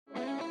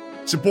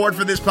Support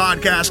for this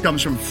podcast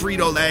comes from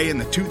Frito-Lay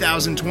and the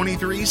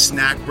 2023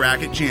 Snack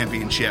Bracket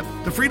Championship.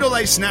 The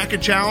Frito-Lay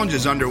Snack-It Challenge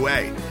is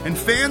underway, and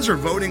fans are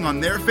voting on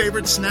their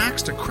favorite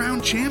snacks to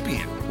crown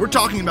champion. We're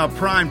talking about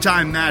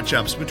prime-time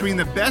matchups between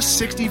the best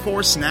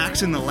 64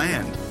 snacks in the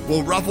land.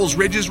 Will Ruffles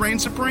Ridges reign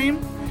supreme?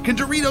 Can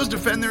Doritos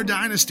defend their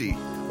dynasty?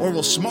 Or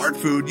will Smart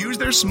Food use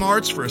their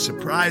smarts for a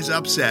surprise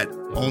upset?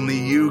 Only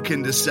you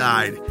can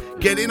decide.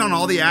 Get in on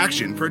all the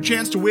action for a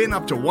chance to win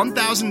up to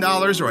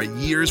 $1,000 or a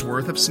year's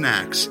worth of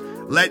snacks.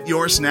 Let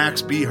your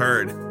snacks be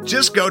heard.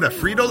 Just go to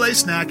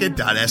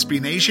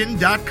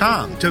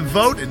fritolaysnacket.sbnation.com to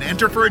vote and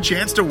enter for a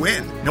chance to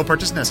win. No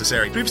purchase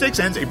necessary. Sweepstakes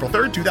ends April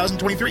 3rd,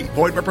 2023.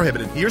 Void where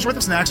prohibited. Year's worth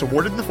of snacks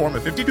awarded in the form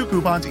of 52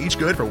 coupons, each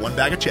good for one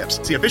bag of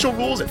chips. See official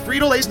rules at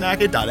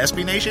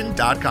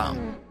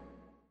fritolaysnacket.sbnation.com.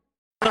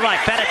 The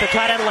right, Bennett to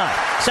tight end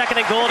left. Second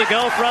and goal to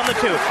go from the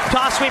 2.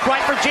 Toss sweep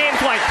right for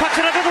James White. Cuts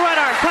it under the right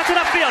arm. Cuts it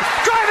upfield.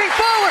 Driving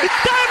forward.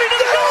 Diving to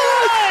the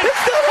goal line. A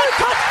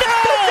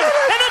touchdown.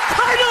 And a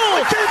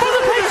title for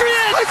the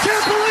Patriots. I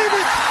can't believe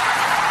it.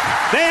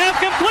 They have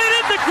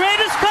completed the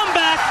greatest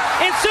comeback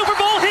in Super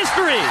Bowl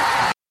history.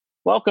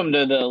 Welcome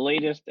to the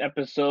latest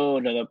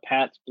episode of the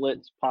Pat's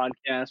Blitz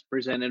podcast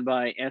presented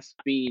by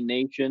SB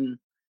Nation.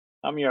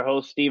 I'm your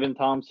host, Stephen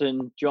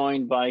Thompson,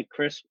 joined by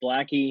Chris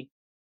Blackie.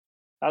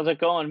 How's it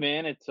going,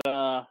 man? It's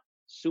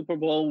Super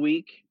Bowl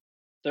week,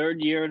 third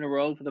year in a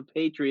row for the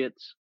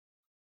Patriots.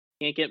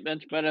 Can't get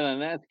much better than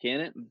that,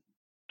 can it?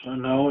 Oh,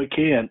 no, it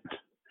can't.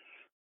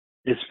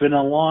 It's been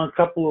a long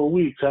couple of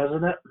weeks,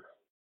 hasn't it?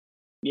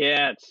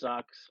 Yeah, it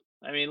sucks.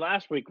 I mean,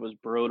 last week was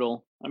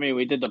brutal. I mean,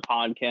 we did the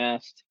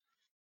podcast.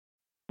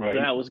 Right.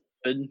 That was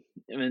good.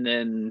 And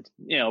then,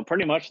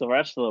 pretty much the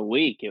rest of the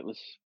week, it was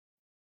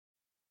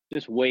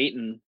just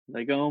waiting.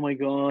 Like, oh, my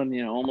God,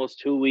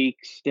 almost 2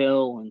 weeks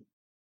still. And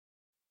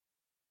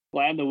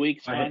glad the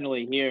week's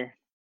finally here.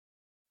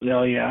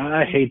 No, yeah,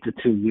 I hate the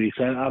 2 weeks.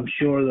 I'm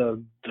sure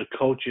the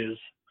coaches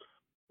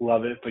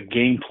love it for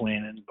game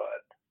planning, but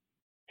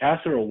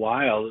after a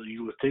while,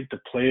 you would think the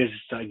players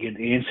start getting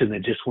antsy and they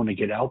just want to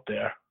get out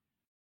there.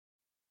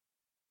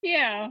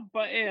 Yeah,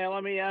 but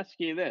let me ask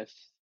you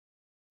this.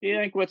 Do you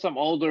think with some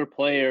older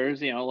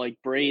players, like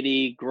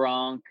Brady,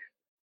 Gronk,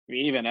 or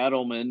even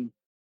Edelman,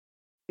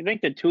 you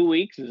think the 2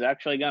 weeks is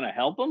actually going to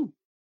help them?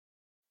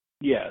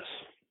 Yes,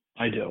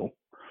 I do.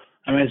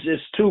 I mean,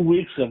 it's 2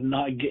 weeks of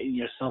not getting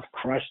yourself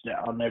crushed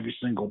on every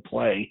single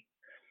play.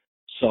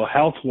 So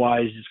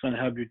health-wise, it's going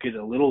to help you get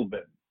a little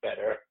bit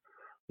better.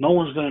 No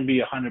one's going to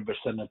be 100%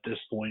 at this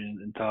point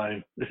in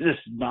time. It's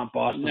just not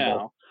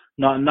possible. No.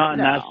 Not in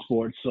that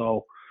sport.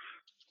 So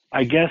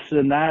I guess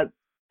in that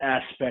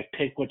aspect,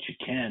 take what you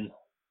can.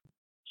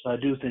 So I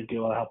do think it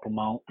will help them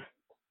out.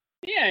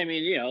 Yeah, I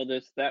mean,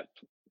 that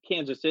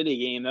Kansas City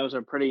game, that was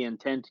a pretty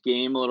intense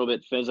game, a little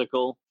bit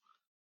physical.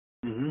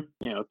 Mm-hmm.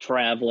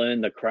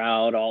 Traveling, the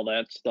crowd, all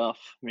that stuff.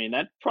 I mean,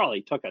 that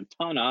probably took a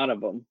ton out of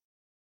them.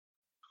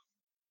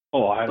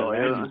 Oh, I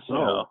imagine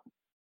so.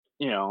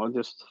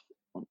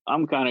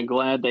 I'm kind of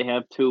glad they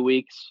have 2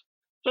 weeks,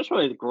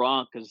 especially with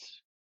Gronk,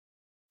 because,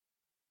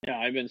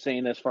 I've been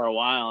saying this for a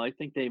while. I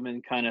think they've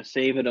been kind of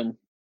saving him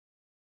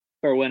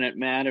for when it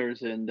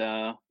matters, and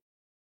it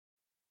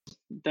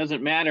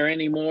doesn't matter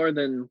any more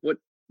than what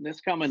this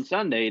coming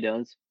Sunday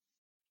does.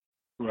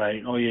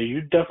 Right. Oh, yeah.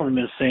 You've definitely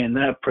been saying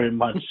that pretty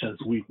much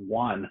since week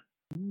 1.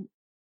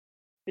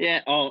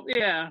 Yeah. Oh,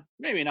 yeah.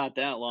 Maybe not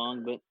that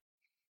long, but.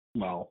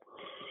 Well,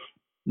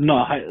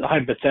 no,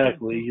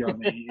 hypothetically, I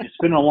mean, it's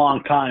been a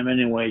long time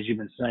anyways, you've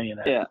been saying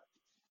it. Yeah.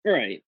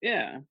 Right.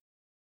 Yeah.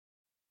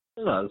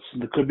 There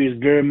could be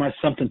very much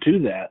something to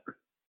that.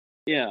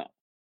 Yeah.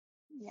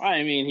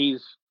 I mean,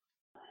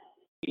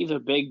 he's a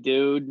big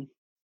dude.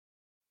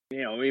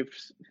 We've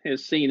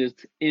seen his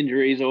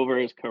injuries over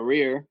his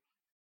career.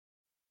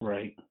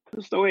 Right.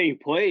 Just the way he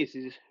plays.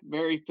 He's a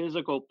very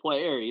physical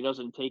player. He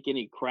doesn't take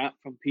any crap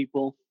from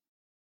people.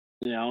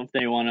 If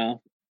they want to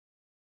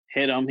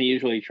hit him, he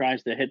usually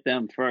tries to hit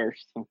them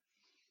first.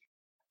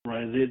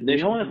 Right.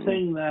 The only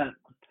thing that,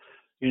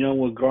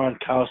 with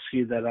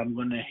Gronkowski that I'm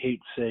going to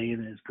hate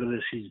saying as good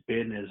as he's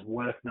been is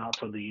what if not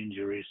for the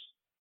injuries?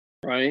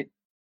 Right.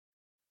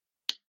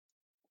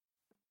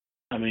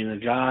 I mean, the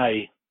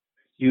guy,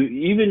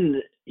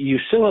 you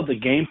still have the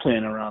game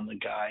plan around the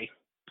guy.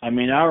 I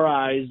mean, our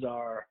eyes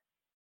are,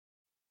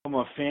 from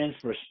a fan's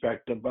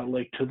perspective, but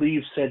like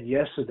Talib said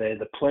yesterday,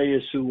 the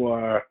players who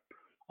are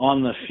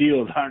on the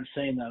field aren't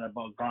saying that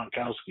about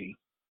Gronkowski.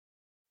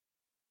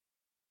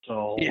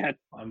 So, yeah,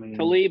 I mean,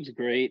 Talib's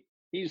great.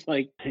 He's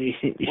like,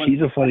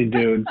 he's a funny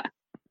dude.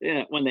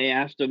 Yeah, when they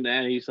asked him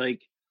that, he's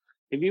like,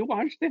 have you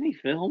watched any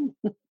film?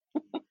 So,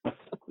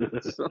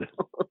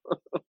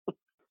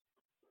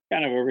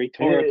 kind of a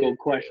rhetorical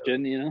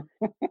question,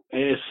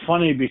 It's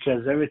funny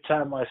because every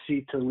time I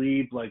see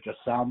Talib, like a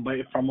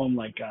soundbite from him,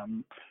 like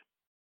I'm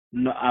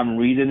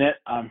reading it,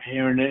 I'm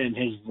hearing it in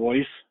his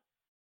voice.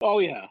 Oh,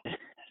 yeah.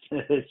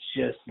 It's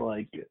just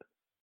like,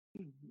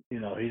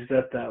 he's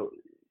got that.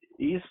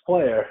 He's a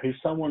player.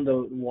 He's someone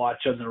to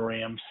watch on the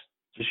Rams,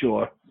 for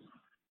sure.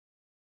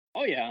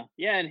 Oh yeah,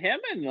 yeah, and him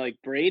and like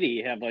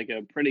Brady have like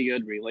a pretty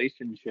good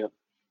relationship.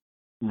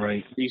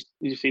 Right.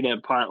 You see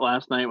that part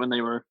last night when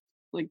they were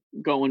like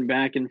going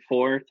back and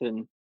forth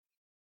and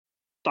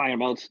talking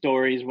about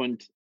stories when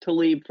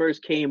Talib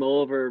first came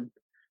over.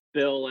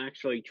 Bill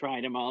actually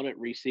tried him out at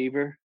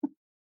receiver.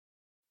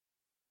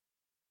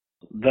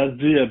 That'd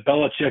be a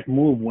Belichick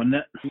move, wouldn't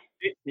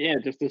it? Yeah,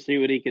 just to see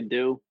what he could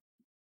do.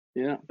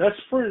 Yeah. That's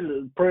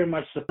pretty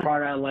much the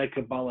part I like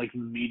about like the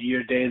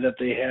media day that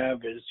they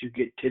have is you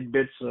get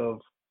tidbits of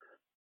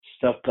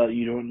stuff that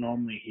you don't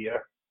normally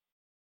hear.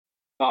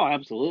 Oh,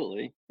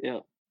 absolutely. Yeah.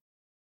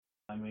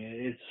 I mean,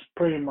 it's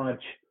pretty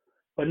much.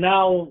 But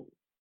now,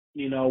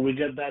 we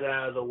get that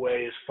out of the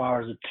way as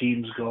far as the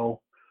teams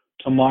go.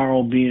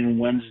 Tomorrow being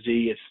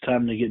Wednesday, it's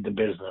time to get to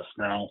business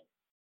now.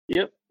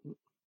 Yep.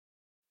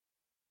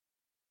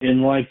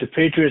 And like the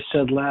Patriots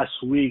said last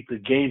week, the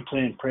game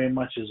plan pretty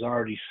much is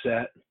already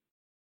set.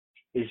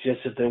 It's just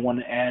if they want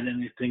to add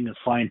anything and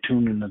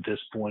fine-tune it at this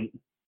point.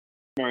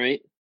 All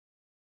right.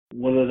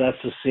 Whether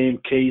that's the same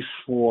case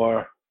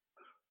for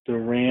the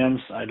Rams,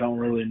 I don't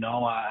really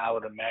know. I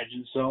would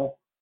imagine so.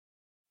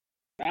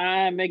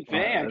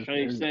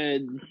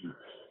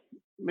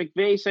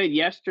 McVay said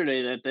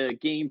yesterday that the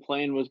game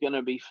plan was going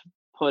to be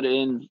put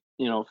in,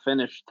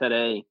 finished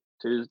today,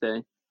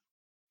 Tuesday.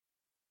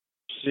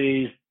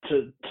 See,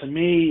 to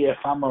me, if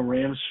I'm a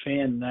Rams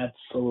fan, that's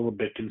a little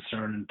bit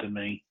concerning to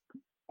me.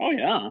 Oh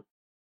yeah.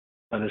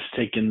 That it's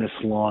taken this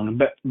long.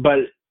 But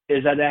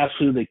is that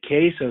absolutely the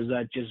case, or is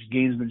that just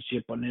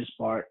gamesmanship on his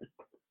part?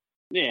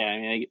 Yeah, I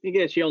mean, I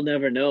guess you'll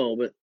never know,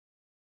 but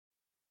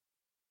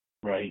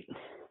right.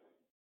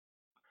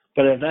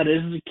 But if that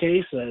is the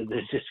case, they're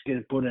just going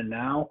to put in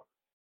now.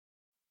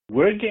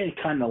 We're getting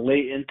kind of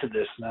late into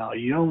this now.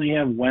 You only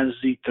have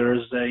Wednesday,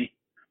 Thursday,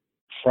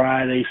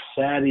 Friday,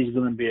 Saturday's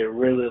going to be a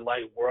really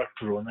light work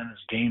through, and then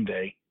it's game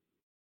day.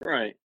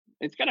 Right.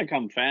 It's going to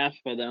come fast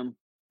for them.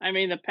 I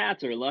mean, the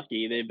Pats are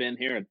lucky. They've been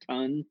here a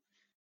ton,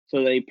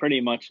 so they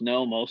pretty much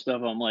know most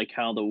of them, like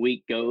how the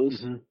week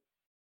goes. Mm-hmm.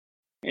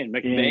 And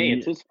McVay,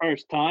 it's his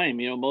first time.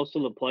 Most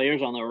of the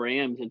players on the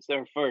Rams, it's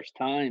their first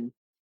time.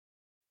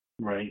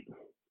 Right.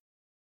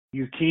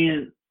 You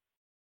can't,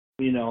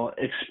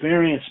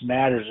 experience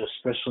matters,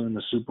 especially in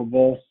the Super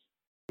Bowl.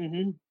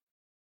 Mm-hmm.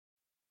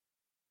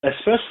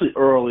 Especially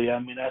early. I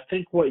mean, I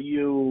think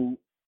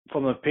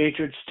from a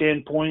Patriots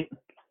standpoint,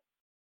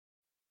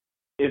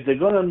 if they're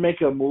going to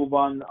make a move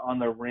on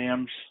the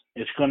Rams,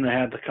 it's going to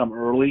have to come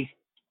early,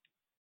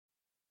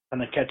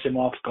 kind of catch them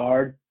off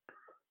guard,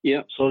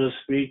 so to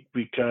speak,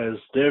 because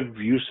they're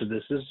used to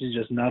this. This is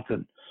just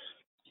nothing.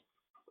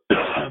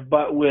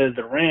 But with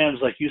the Rams,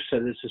 like you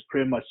said, this is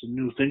pretty much a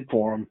new thing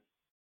for them.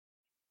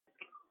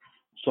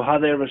 So how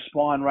they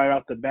respond right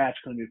off the bat is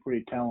going to be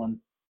pretty telling.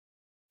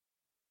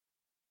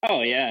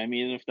 Oh, yeah. I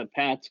mean, if the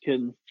Pats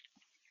can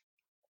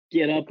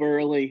get up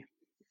early,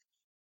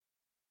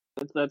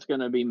 that's going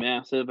to be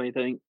massive, I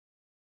think.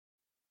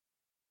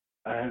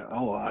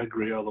 I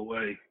agree all the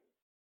way.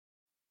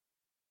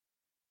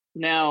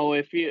 Now,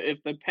 if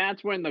the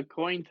Pats win the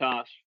coin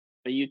toss,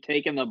 are you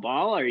taking the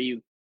ball or are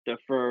you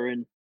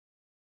deferring?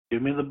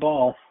 Give me the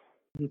ball.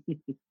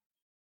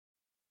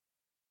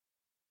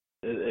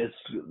 It's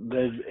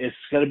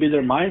got to be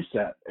their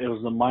mindset. It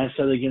was the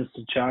mindset against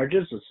the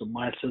Chargers. It's the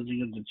mindset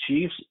against the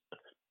Chiefs.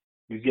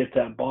 You get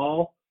that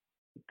ball,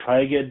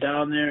 try to get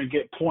down there and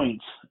get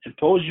points.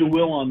 Impose your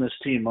will on this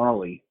team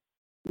early.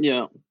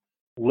 Yeah.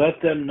 Let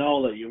them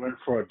know that you're in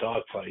for a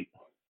dogfight.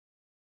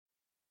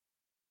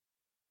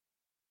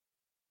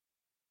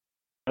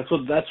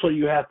 That's what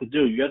you have to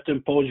do. You have to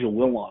impose your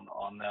will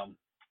on them.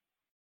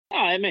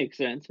 Oh, it makes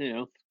sense.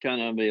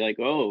 Kind of be like,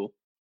 oh,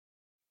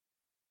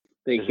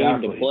 they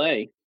came to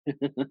play.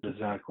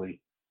 Exactly.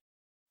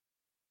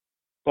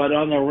 But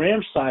on the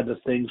Rams side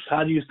of things,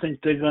 how do you think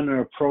they're going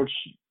to approach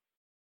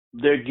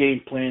their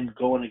game plan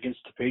going against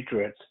the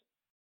Patriots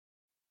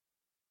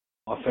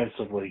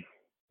offensively,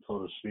 so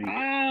to speak?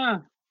 I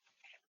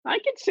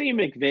could see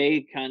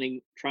McVay kind of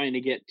trying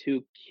to get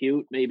too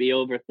cute, maybe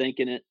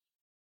overthinking it.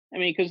 I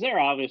mean, because they're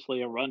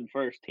obviously a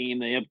run-first team.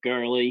 They have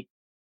Gurley.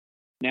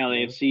 Now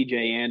they have C.J.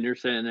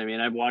 Anderson. I mean,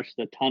 I've watched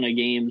a ton of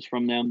games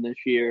from them this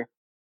year.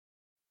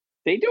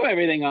 They do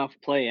everything off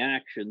play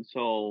action.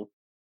 So,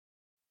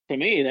 to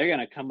me, they're going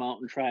to come out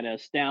and try to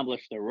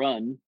establish the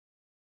run,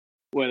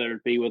 whether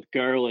it be with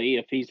Gurley,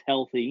 if he's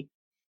healthy,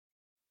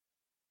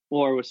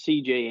 or with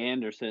C.J.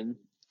 Anderson.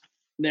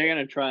 They're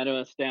going to try to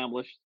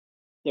establish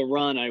the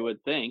run, I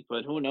would think.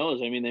 But who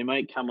knows? I mean, they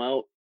might come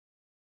out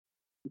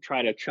and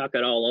try to chuck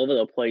it all over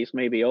the place,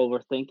 maybe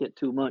overthink it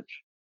too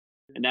much.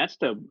 And that's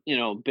to,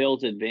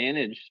 Bill's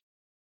advantage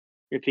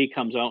if he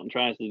comes out and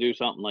tries to do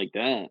something like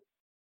that.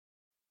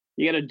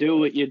 You got to do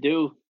what you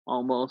do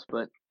almost.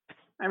 But,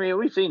 I mean,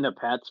 we've seen the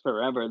Pats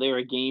forever. They're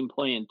a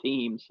game-playing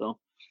team. So,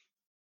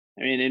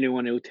 I mean,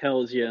 anyone who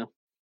tells you,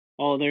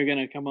 oh, they're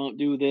going to come out and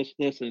do this,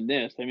 this, and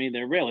this, I mean,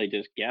 they're really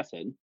just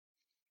guessing.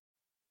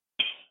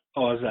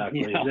 Oh,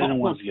 exactly. It's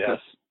anyone's guess.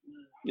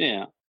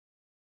 Yeah.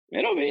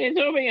 It'll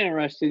be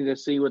interesting to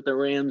see what the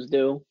Rams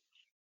do.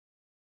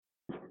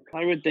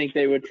 I would think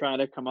they would try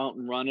to come out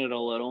and run it a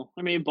little.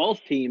 I mean,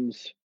 both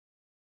teams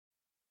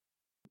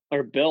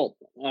are built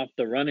off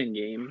the running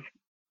game,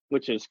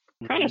 which is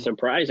kind of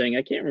surprising.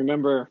 I can't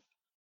remember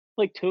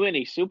like too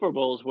many Super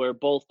Bowls where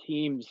both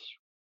teams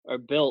are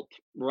built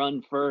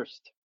run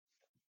first.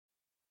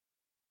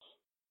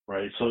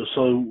 Right. So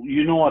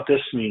you know what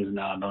this means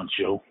now, don't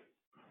you?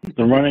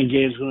 The running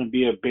game is going to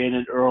be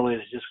abandoned early.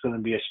 It's just going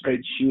to be a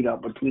straight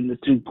shootout between the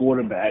two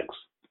quarterbacks.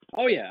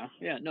 Oh yeah,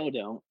 no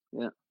doubt.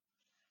 Yeah.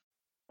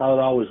 How it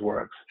always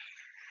works.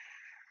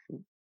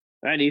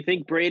 And do you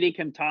think Brady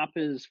can top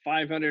his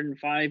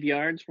 505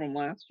 yards from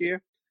last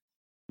year?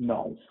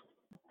 No.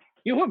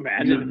 You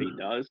imagine if he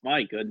does?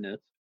 My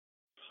goodness.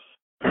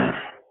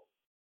 I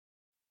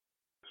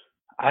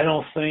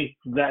don't think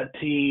that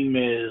team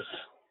is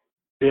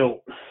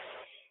built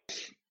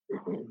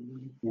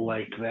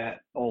like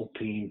that old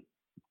team.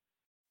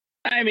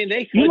 I mean,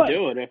 they could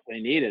do it if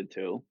they needed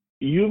to.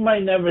 You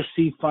might never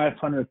see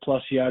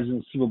 500-plus yards in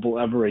the Super Bowl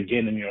ever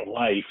again in your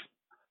life.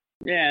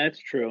 Yeah, that's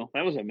true.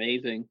 That was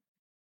amazing.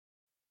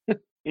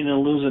 In a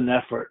losing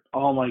effort.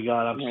 Oh, my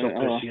God, I'm so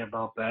pissy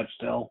about that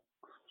still.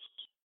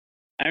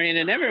 I mean,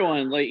 and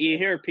everyone, like, you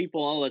hear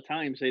people all the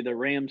time say the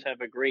Rams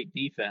have a great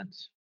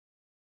defense.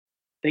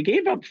 They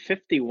gave up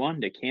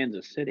 51 to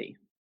Kansas City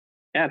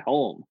at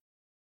home.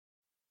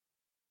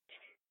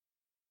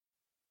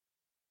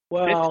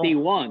 Well,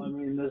 51. I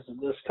mean, there's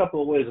a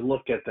couple of ways to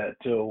look at that,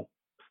 too.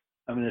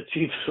 I mean, the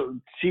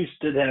Chiefs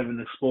did have an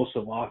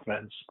explosive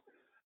offense.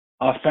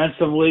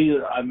 Offensively,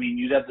 I mean,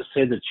 you'd have to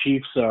say the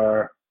Chiefs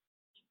are,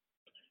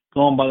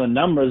 going by the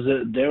numbers,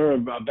 they're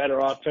a better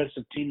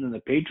offensive team than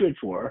the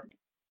Patriots were.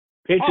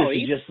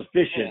 Patriots are just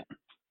efficient.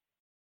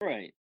 Yeah.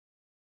 Right.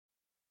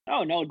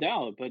 Oh, no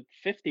doubt. But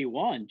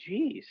 51,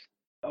 geez.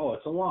 Oh,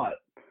 it's a lot.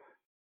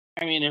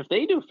 I mean, if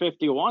they do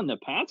 51, the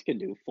Pats can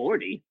do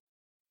 40.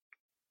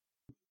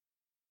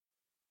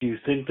 Do you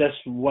think that's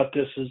what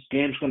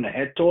game's going to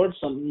head towards?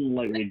 Something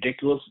like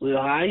ridiculously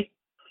high?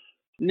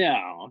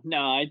 No,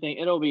 I think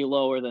it'll be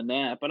lower than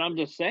that. But I'm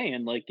just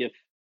saying, like, if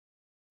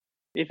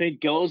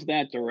it goes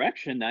that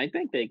direction, I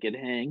think they could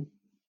hang.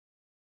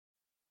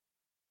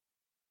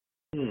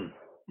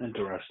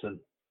 Interesting.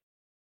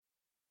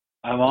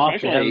 I've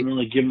also haven't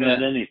really given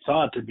that any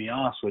thought, to be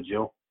honest with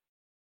you.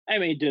 I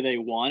mean, do they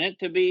want it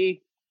to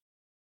be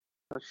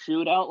a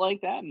shootout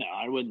like that? No,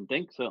 I wouldn't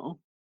think so.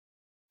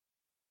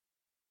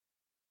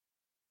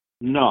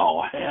 No,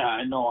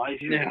 I know I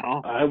should.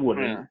 No. I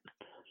wouldn't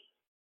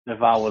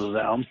if I was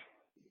them.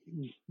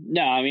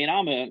 No, I mean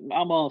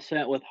I'm all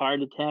set with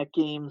heart attack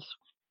games.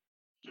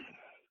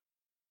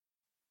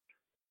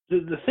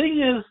 The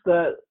thing is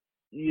that,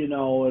 you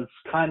know, it's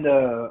kind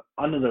of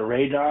under the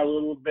radar a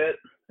little bit.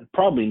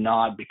 Probably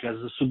not,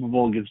 because the Super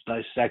Bowl gets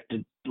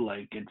dissected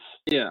like it's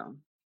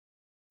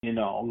you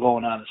know,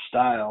 going out of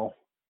style.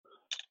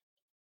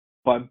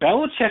 But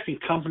Belichick and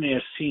company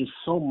have seen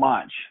so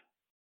much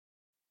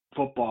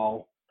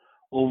football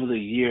over the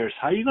years.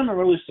 How are you going to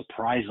really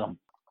surprise them?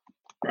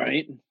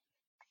 Right.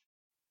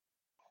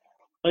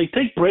 Like,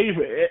 take Brady.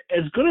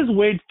 As good as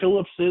Wade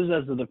Phillips is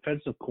as a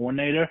defensive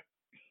coordinator,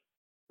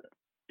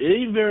 it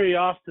ain't very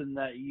often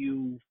that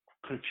you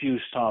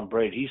confuse Tom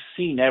Brady. He's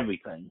seen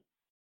everything.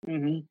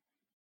 Mm-hmm.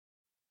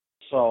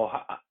 So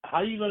how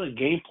are you going to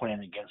game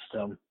plan against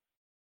him?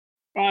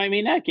 Well, I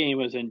mean, that game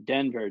was in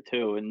Denver,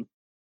 too, and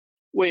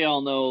we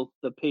all know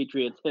the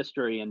Patriots'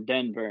 history in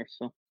Denver,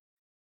 so.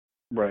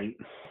 Right.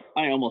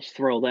 I almost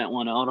throw that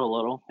one out a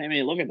little. I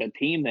mean, look at the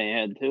team they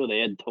had, too. They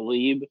had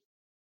LIII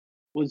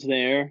was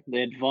there. They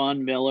had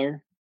Von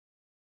Miller.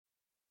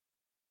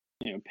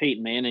 You know,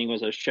 Peyton Manning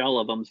was a shell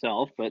of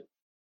himself, but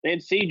they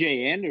had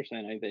C.J.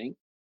 Anderson, I think.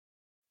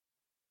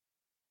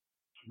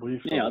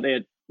 Yeah,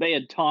 they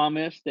had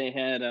Thomas. They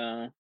had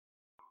what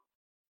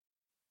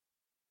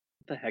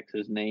the heck's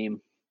his name?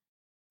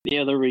 The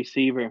other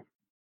receiver.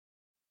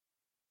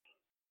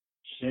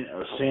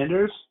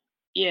 Sanders?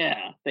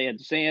 Yeah, they had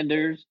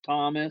Sanders,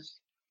 Thomas.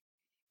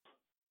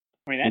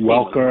 I mean,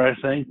 Welker, I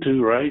think,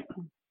 too, right?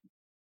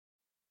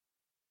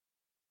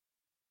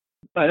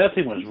 That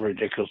thing was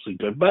ridiculously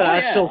good. But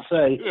I still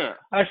say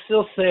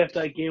if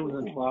that game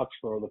was in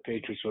Foxborough, the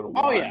Patriots would have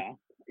won. Oh, yeah.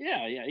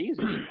 Yeah,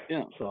 easy.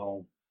 Yeah.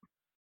 So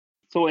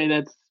it's the way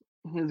that's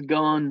has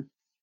gone.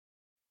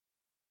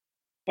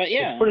 But,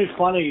 yeah. It's pretty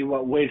funny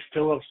what Wade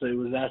Phillips said. He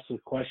was asked a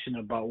question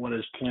about what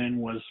his plan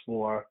was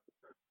for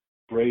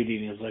Brady,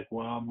 and he was like,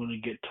 well, I'm going to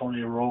get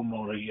Tony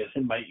Romo to get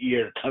in my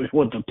ear to tell me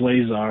what the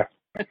plays are.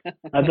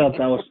 I thought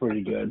that was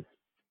pretty good.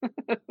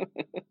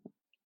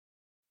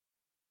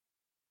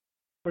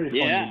 Pretty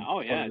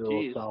funny. Funny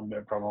little sound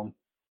bit from him.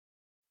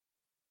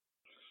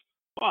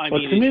 Well, but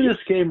to me, this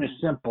game is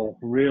simple,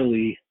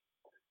 really.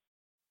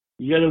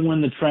 You got to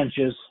win the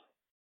trenches,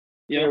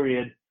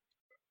 period,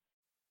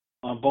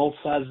 on both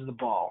sides of the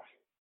ball.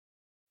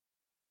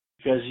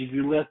 Because if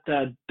you let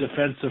that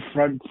defensive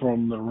front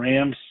from the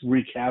Rams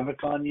wreak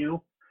havoc on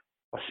you,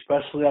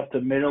 especially up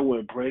the middle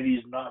where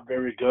Brady's not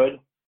very good,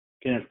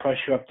 getting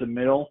pressure up the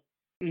middle,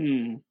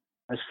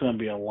 that's going to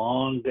be a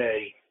long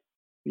day.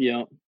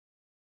 Yeah.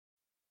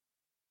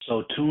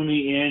 So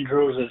Tooney,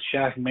 Andrews, and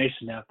Shaq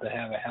Mason have to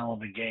have a hell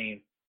of a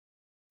game.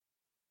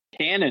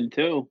 Cannon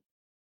too.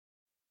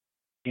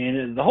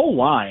 And the whole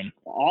line.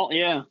 All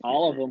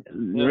of them.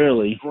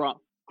 Really.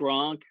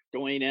 Gronk,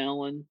 Dwayne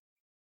Allen.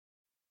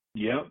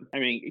 Yep. I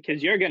mean,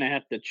 because you're going to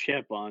have to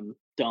chip on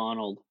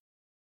Donald.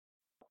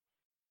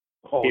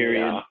 Oh,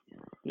 period.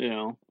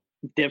 Yeah.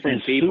 Different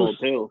and people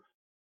too.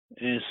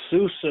 And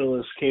Suso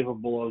is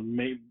capable of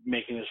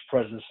making his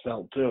presence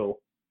felt too.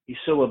 He's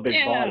still a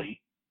big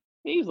body.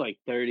 He's like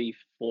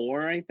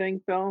 34, I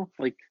think, though.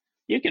 Like,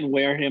 you can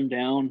wear him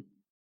down.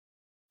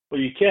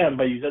 Well, you can,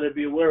 but you got to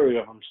be wary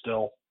of him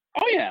still.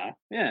 Oh, yeah.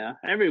 Yeah.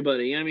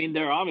 Everybody. I mean,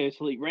 they're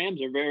obviously,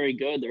 Rams are very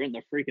good. They're in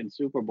the freaking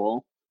Super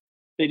Bowl.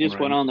 They just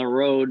went on the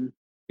road,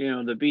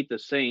 to beat the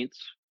Saints,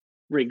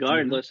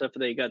 regardless if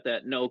they got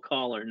that no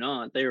call or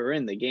not. They were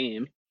in the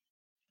game.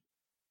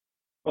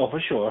 Oh,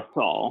 for sure.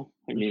 So,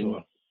 I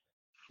mean,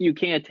 you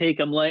can't take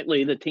them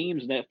lightly. The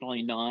team's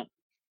definitely not.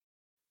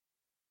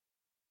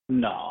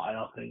 No, I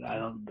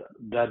don't.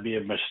 That'd be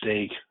a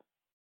mistake.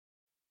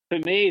 To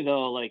me,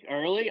 though, like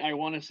early, I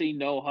want to see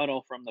no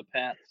huddle from the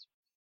Pats.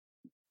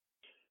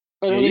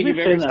 I don't think you've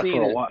ever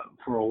seen it.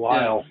 For a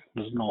while,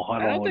 there's no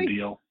huddle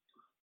deal.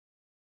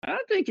 I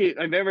don't think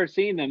I've ever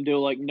seen them do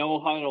like no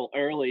huddle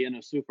early in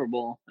a Super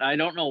Bowl. I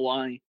don't know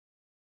why.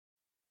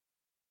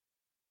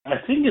 I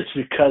think it's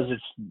because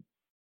it's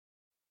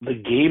the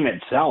game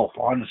itself,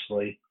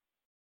 honestly.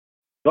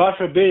 God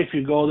forbid if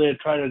you go there,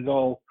 try to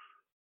go,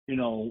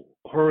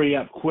 hurry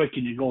up quick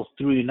and you go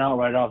 3 and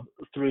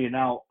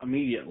out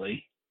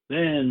immediately.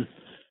 Then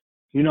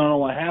you don't know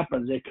what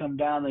happens. They come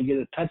down and get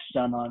a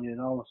touchdown on you, and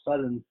all of a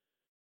sudden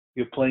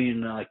you're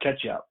playing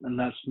catch up, and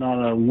that's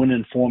not a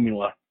winning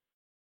formula.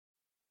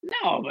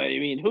 No, but I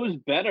mean, who's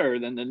better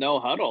than the no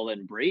huddle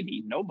than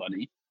Brady?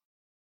 Nobody.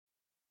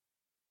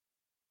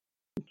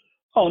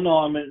 Oh no,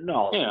 I mean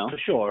no, for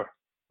sure.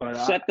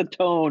 But set the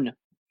tone.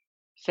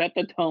 Set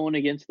the tone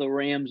against the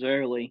Rams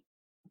early,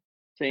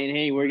 saying,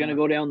 "Hey, we're gonna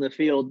go down the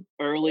field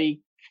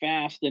early,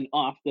 fast, and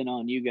often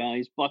on you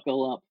guys.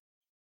 Buckle up."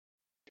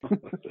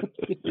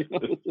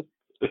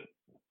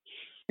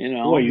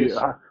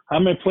 How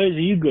many plays are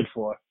you good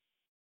for?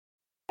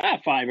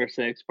 5 or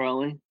 6,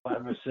 probably.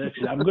 5 or 6.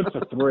 I'm good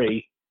for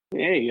 3.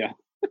 There you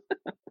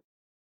go.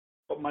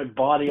 Put my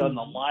body on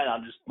the line.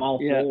 I'll just fall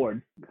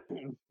forward.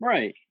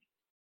 Right.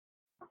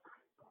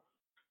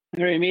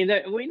 I mean,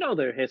 we know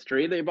their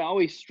history. They've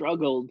always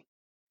struggled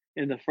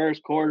in the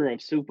first quarter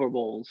of Super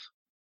Bowls.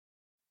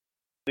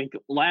 I think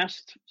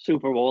last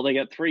Super Bowl, they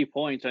got 3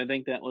 points. I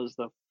think that was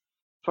the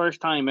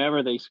first time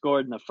ever they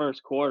scored in the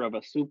first quarter of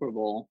a Super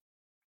Bowl.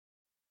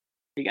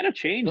 You got to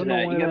change that.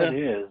 That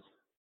is.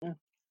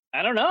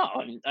 I don't know.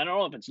 I mean, I don't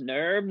know if it's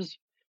nerves,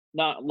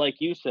 not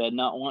like you said,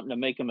 not wanting to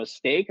make a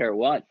mistake or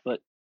what. But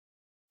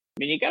I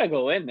mean, you got to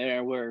go in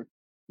there where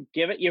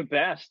give it your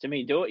best. I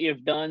mean, do what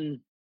you've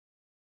done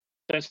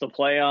since the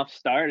playoffs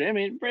started. I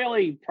mean,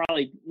 really,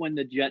 probably win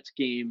the Jets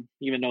game,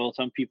 even though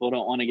some people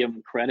don't want to give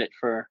them credit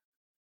for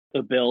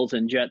the Bills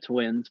and Jets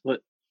wins. But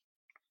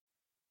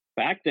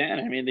back then,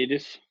 I mean, they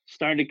just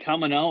started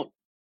coming out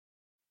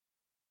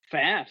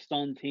fast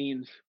on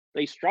teams.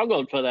 They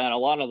struggled for that a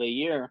lot of the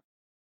year.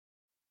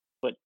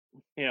 But,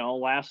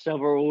 last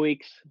several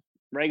weeks,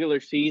 regular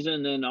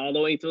season, and all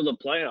the way through the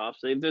playoffs,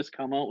 they've just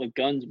come out with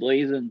guns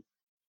blazing.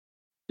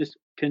 Just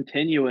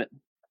continue it.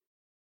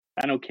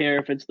 I don't care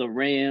if it's the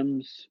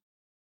Rams,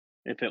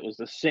 if it was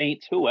the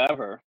Saints,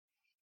 whoever.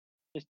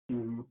 Just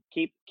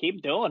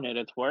keep doing it.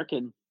 It's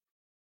working.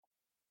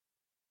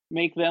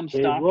 Make them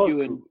stop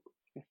you and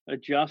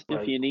adjust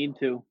if you need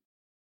to.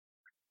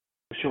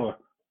 Sure.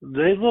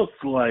 They look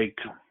like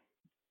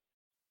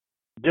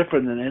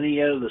different than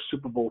any other of the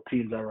Super Bowl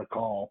teams I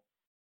recall.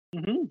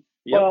 Mm-hmm.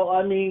 Yep. Well,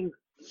 I mean,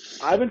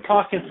 I've been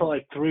talking for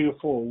like 3 or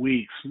 4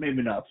 weeks,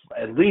 maybe not,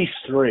 at least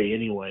 3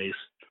 anyways,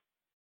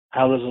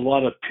 how there's a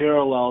lot of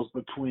parallels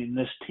between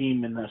this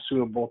team and the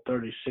Super Bowl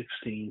 36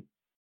 team.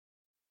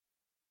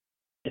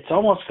 It's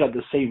almost got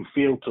the same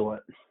feel to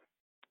it.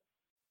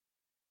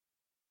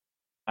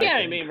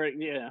 I mean,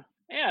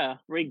 yeah.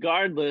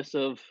 Regardless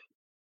of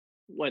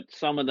what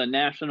some of the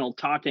national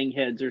talking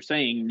heads are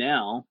saying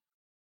now,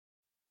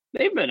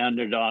 they've been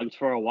underdogs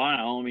for a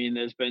while. I mean,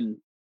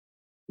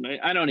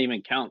 I don't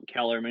even count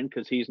Kellerman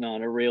because he's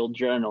not a real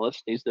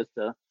journalist. He's just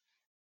a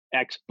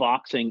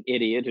ex-boxing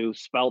idiot who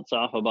spouts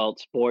off about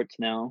sports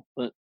now.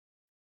 But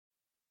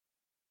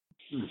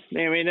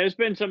I mean, there's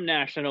been some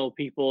national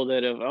people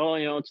that have,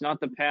 it's not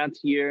the Pats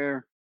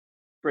year.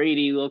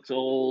 Brady looks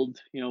old.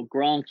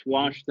 Gronk's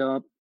washed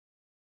up.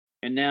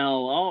 And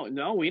now,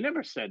 no, we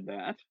never said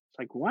that. It's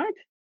like, what?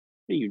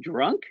 Are you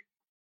drunk?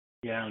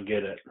 Yeah, I don't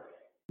get it.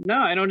 No,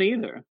 I don't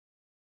either.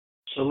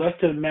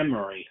 Selective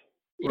memory.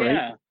 Right?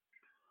 Yeah.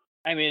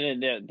 I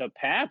mean, the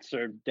Pats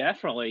are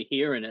definitely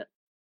hearing it.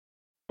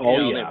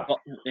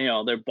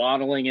 Yeah. They're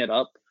bottling it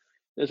up.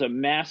 There's a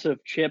massive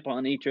chip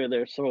on each of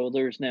their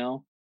shoulders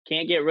now.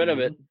 Can't get rid of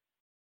it.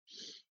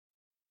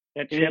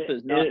 That chip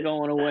is not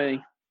going away.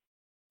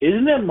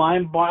 Isn't it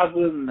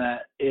mind-boggling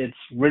that it's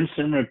rinse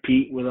and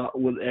repeat with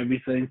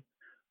everything?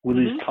 with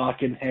these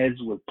talking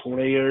heads, with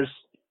players.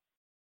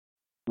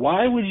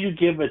 Why would you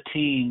give a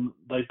team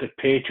like the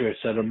Patriots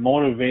that are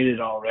motivated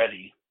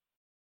already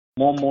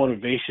more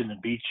motivation to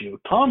beat you?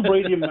 Tom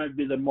Brady might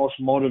be the most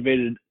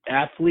motivated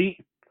athlete,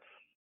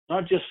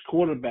 not just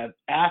quarterback,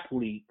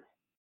 athlete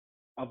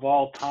of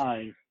all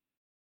time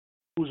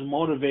who's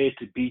motivated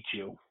to beat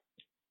you.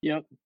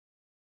 Yep.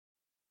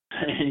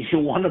 And you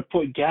want to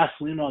put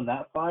gasoline on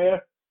that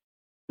fire?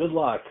 Good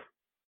luck.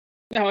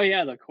 Oh,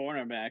 yeah, the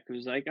cornerback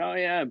was like, oh,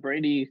 yeah,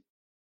 Brady,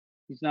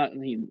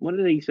 what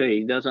did he say?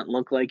 He doesn't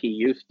look like he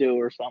used to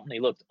or something. He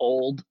looks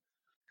old.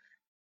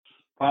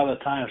 Father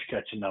Time's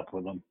catching up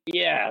with him.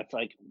 Yeah, it's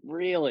like,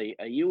 really?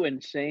 Are you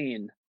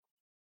insane?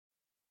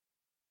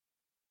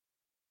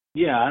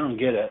 Yeah, I don't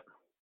get it.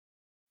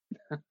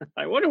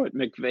 I wonder what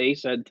McVay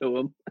said to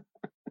him.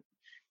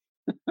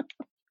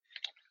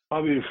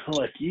 Probably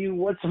like,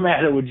 what's the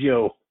matter with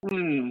you?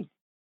 And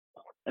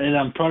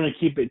I'm trying to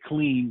keep it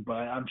clean, but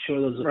I'm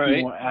sure there's a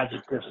few more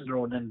adjectives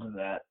thrown into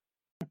that.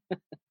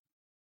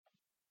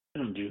 I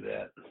don't do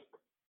that.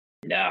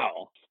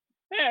 No.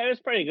 Yeah, it was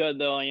pretty good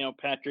though. You know,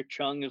 Patrick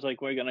Chung is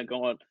like, we're gonna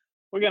go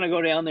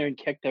down there and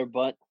kick their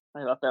butt.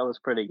 I thought that was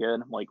pretty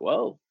good. I'm like,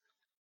 whoa.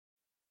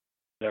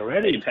 They're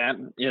ready.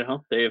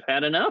 They've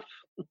had enough.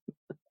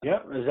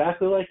 Yep,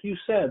 exactly like you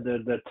said.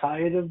 They're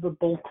tired of the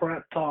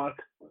bullcrap talk.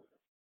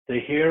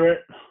 They hear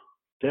it.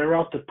 They're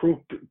out to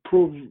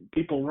prove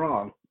people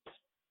wrong.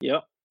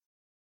 Yep.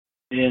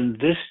 And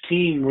this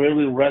team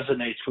really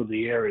resonates with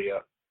the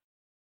area.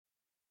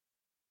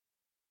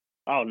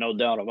 Oh, no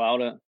doubt about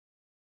it.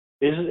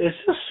 Is this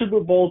Super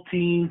Bowl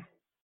team,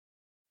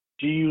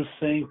 do you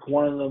think,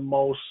 one of the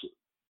most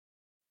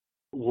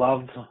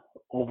loved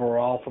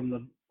overall from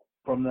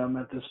them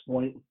at this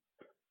point?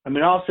 I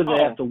mean, also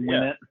they have to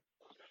win it.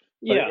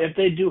 But if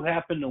they do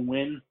happen to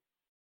win,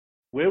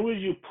 where would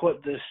you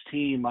put this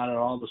team out of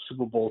all the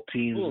Super Bowl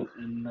teams?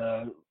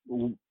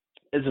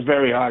 It's a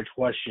very hard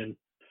question.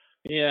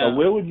 Yeah. But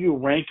where would you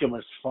rank them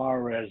as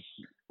far as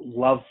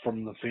love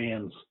from the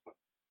fans?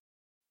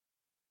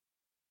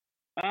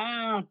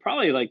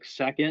 Probably like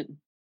second.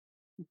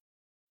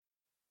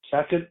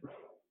 Second?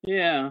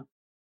 Yeah.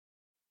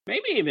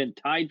 Maybe even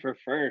tied for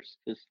first.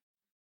 Did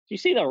you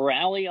see the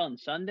rally on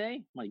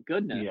Sunday? My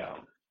goodness. Yeah.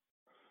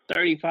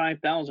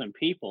 35,000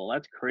 people.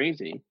 That's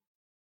crazy.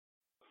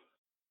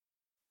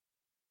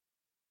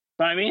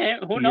 But I mean,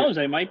 who knows?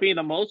 They might be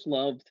the most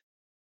loved.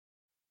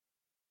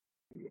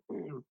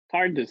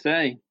 Hard to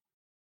say.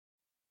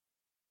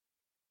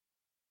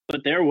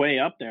 But they're way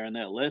up there on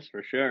that list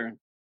for sure.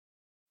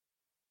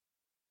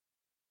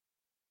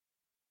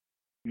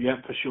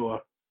 Yeah, for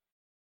sure.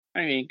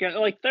 I mean,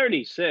 like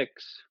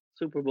 36,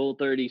 Super Bowl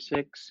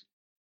 36.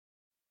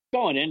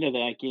 Going into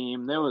that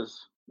game, there was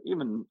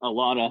even a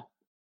lot of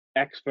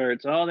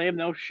experts. Oh, they have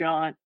no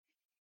shot.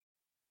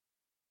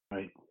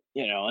 Right.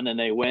 And then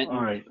they went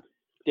and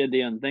did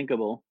the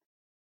unthinkable.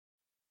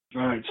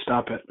 All right,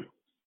 stop it.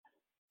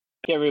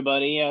 Okay,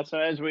 everybody. Yeah, so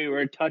as we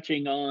were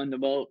touching on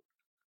about,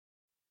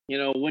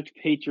 which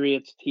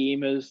Patriots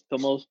team is the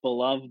most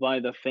beloved by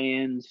the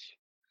fans,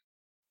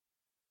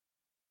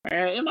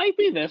 it might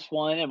be this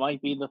one. It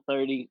might be the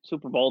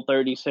Super Bowl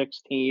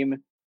 36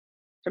 team.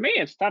 To me,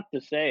 it's tough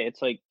to say.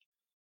 It's like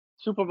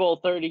Super Bowl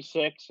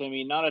 36. I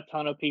mean, not a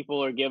ton of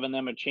people are giving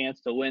them a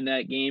chance to win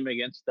that game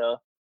against the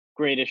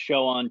greatest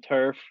show on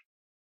turf.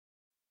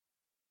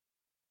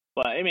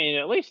 But, I mean,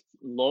 at least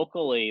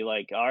locally,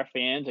 like our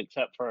fans,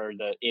 except for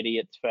the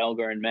idiots,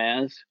 Felger and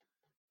Maz,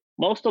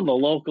 most of the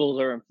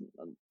locals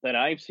that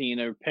I've seen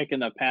are picking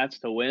the Pats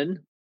to win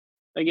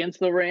against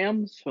the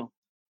Rams. So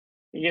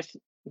I guess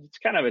it's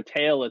kind of a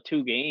tale of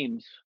two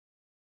games,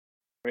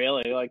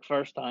 really. Like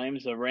first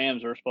times the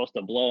Rams were supposed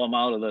to blow them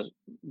out of the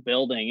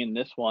building, and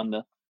this one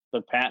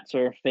the Pats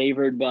are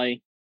favored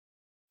by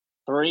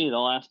 3 the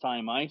last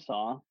time I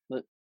saw.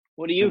 But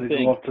what do you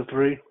think? Go up to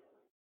 3?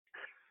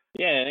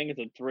 Yeah, I think it's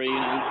a 3.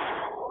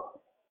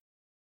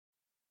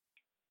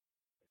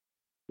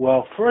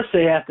 Well, first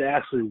they have to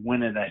actually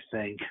win it, I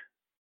think.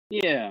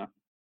 Yeah.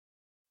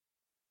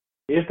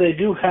 If they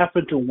do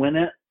happen to win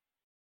it,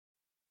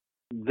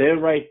 they're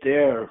right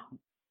there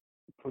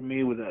for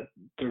me with that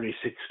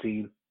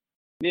 30-16.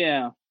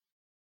 Yeah.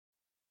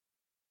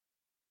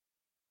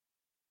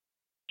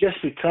 Just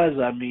because,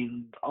 I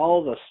mean,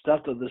 all the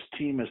stuff that this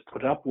team has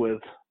put up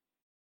with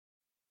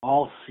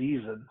all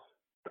season,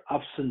 the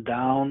ups and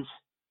downs,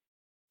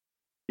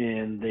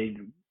 and they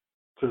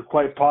could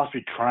quite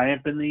possibly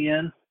triumph in the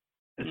end.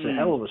 It's a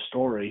hell of a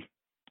story.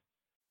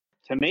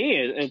 To me,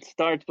 it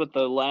starts with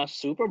the last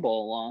Super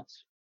Bowl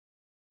loss.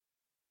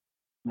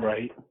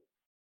 Right.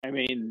 I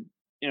mean,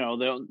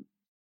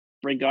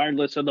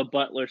 regardless of the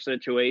Butler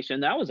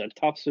situation, that was a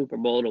tough Super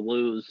Bowl to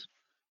lose.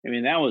 I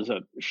mean, that was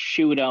a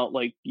shootout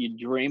like you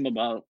dream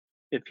about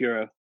if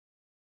you're a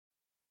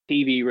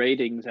TV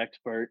ratings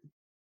expert.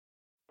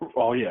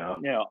 Oh, yeah.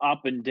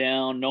 Up and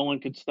down. No one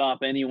could stop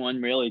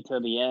anyone really to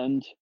the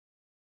end.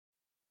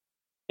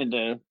 And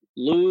to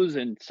lose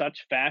in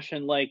such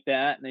fashion like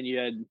that, and then you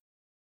had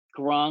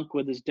Gronk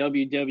with his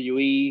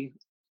WWE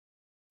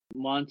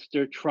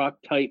monster truck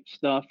type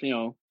stuff,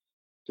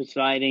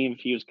 deciding if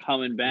he was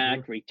coming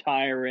back,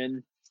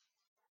 retiring,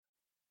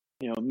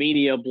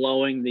 media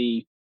blowing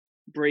the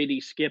Brady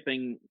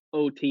skipping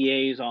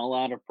OTAs all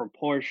out of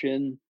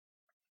proportion.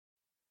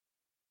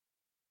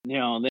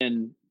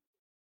 Then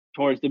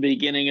towards the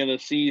beginning of the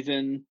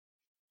season,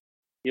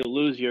 you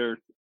lose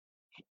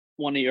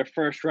one of your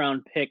first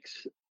round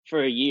picks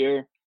for a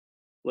year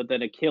with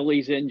an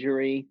Achilles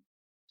injury.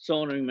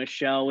 Sony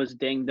Michel was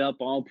dinged up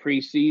all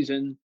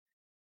preseason.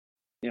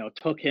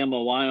 Took him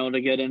a while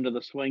to get into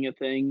the swing of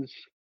things.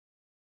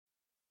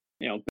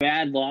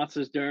 Bad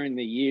losses during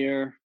the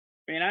year.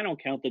 I mean, I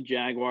don't count the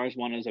Jaguars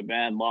one as a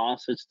bad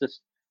loss. It's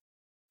just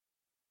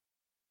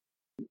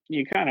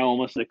you kind of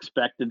almost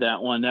expected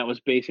that one. That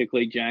was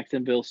basically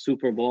Jacksonville's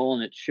Super Bowl,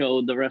 and it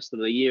showed the rest of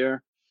the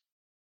year.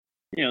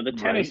 The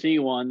Tennessee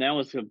one, that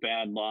was a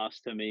bad loss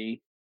to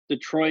me.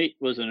 Detroit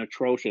was an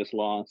atrocious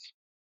loss.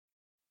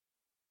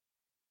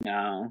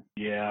 No.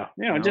 Yeah,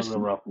 that was a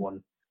rough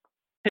one.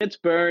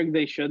 Pittsburgh,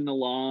 they shouldn't have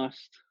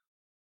lost.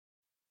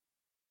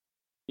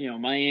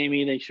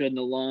 Miami, they shouldn't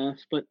have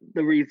lost. But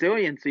the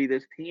resiliency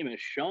this team has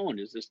shown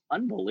is just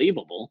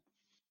unbelievable.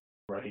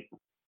 Right.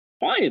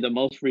 Probably the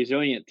most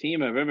resilient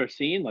team I've ever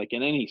seen, like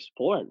in any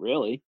sport,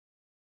 really.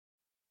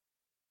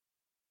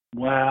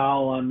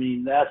 Well, I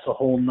mean, that's a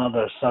whole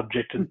nother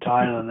subject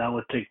entirely. That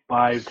would take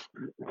 5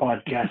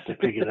 podcasts to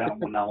figure that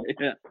one out.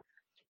 Yeah.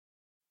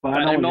 But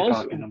I know what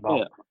you're talking about.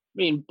 Yeah. I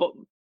mean,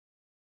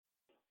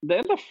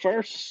 they're the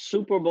first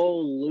Super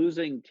Bowl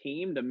losing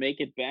team to make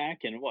it back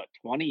in,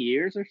 20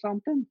 years or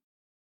something?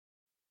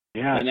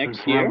 Yeah, it's been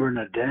forever and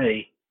a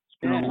day. It's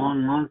been a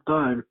long, long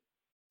time.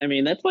 I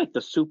mean, that's like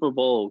the Super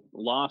Bowl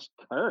lost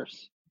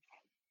curse.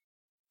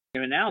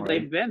 Now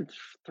they've been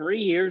 3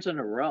 years in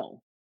a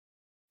row.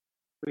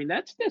 I mean,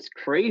 that's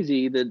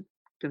crazy that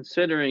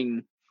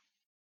considering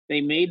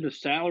they made the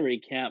salary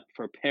cap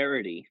for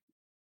parity.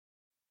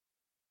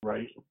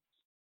 Right.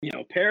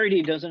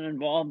 Parity doesn't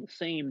involve the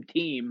same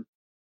team,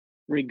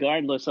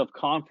 regardless of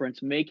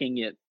conference, making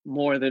it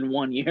more than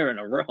 1 year in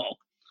a row.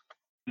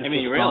 It's I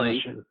mean,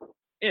 really,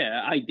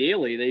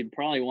 ideally, they'd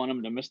probably want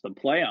them to miss the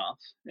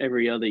playoffs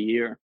every other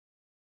year.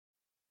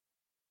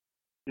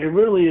 It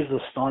really is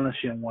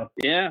astonishing what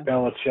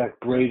Belichick,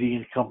 Brady,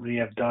 and company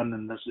have done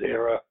in this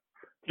era.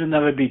 It'll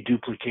never be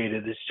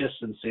duplicated. It's just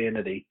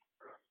insanity.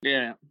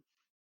 Yeah.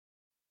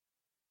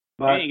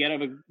 But you got to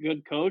have a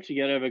good coach.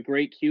 You got to have a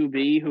great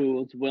QB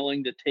who's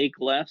willing to take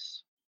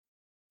less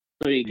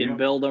so you can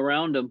build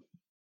around him.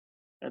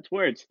 That's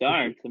where it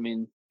starts. I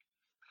mean.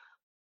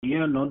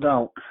 Yeah, no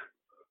doubt.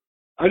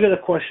 I got a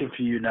question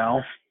for you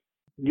now.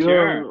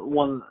 You're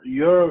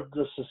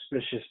the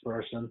suspicious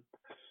person.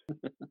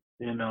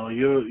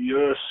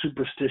 You're a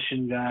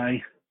superstition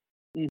guy.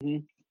 Mm-hmm.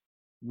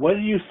 What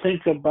do you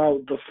think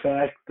about the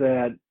fact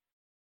that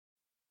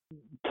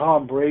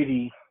Tom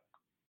Brady,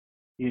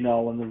 in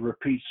the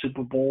repeat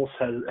Super Bowls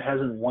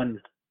hasn't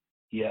won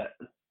yet?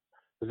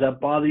 Does that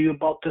bother you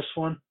about this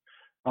one?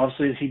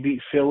 Obviously, he beat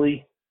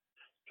Philly,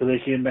 so they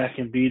came back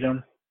and beat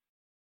him.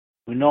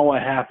 We know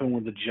what happened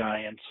with the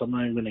Giants, so I'm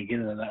not even going to get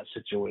into that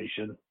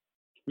situation.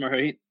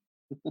 Right.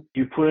 Do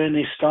you put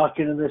any stock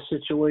into this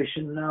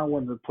situation now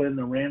when they're playing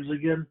the Rams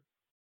again?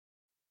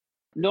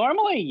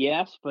 Normally,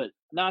 yes, but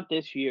not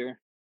this year.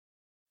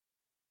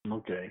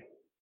 Okay.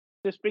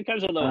 Just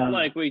because of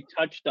like we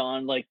touched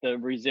on, like the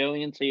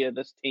resiliency of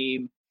this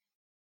team.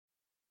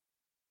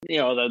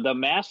 The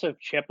massive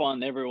chip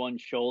on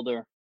everyone's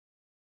shoulder.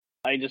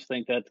 I just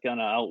think that's going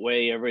to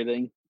outweigh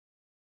everything.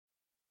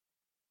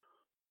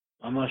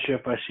 I'm not sure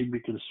if I should be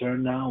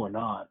concerned now or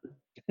not.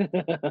 I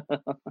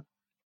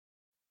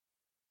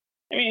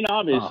mean,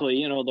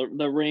 obviously,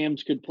 the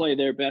Rams could play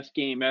their best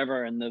game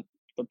ever, and the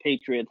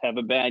Patriots have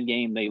a bad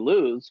game, they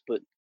lose.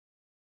 But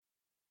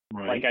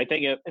like, I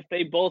think if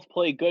they both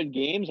play good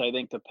games, I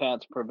think the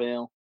Pats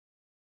prevail.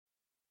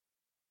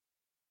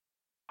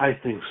 I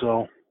think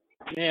so.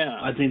 Yeah,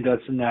 I think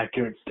that's an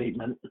accurate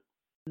statement.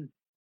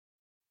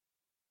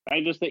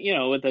 I just think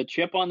with a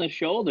chip on the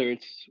shoulder,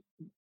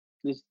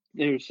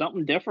 there's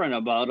something different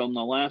about them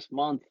the last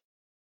month.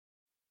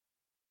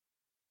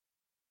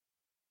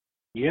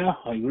 Yeah,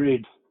 I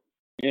agreed.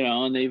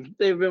 And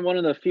they've been one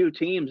of the few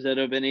teams that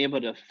have been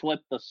able to flip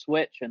the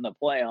switch in the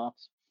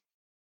playoffs.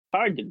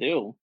 Hard to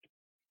do.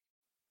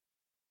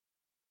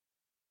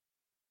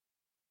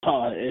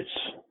 It's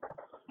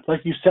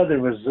like you said, the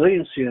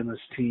resiliency in this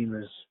team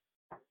is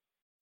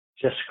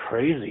just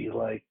crazy.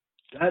 Like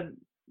that,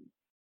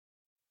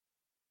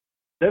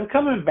 them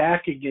coming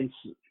back against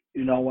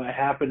what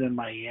happened in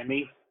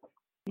Miami.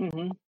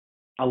 Mm-hmm.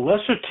 A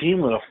lesser team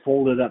would have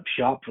folded up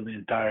shop for the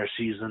entire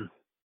season.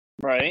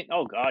 Right.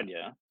 Oh God,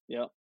 yeah.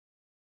 Yep.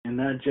 And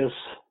that just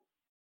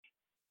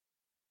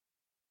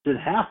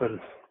didn't happen.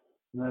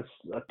 And that's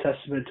a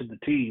testament to the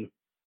team.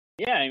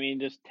 Yeah, I mean,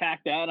 just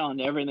tack that on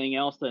to everything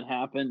else that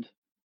happened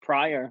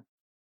prior.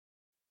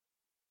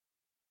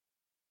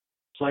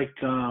 It's like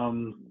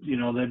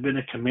they've been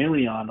a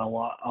chameleon a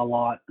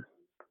lot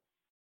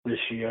this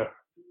year.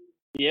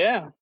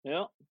 Yeah.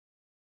 Yeah.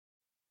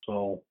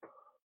 So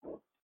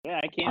Yeah,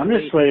 I can't I'm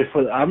wait. just ready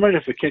for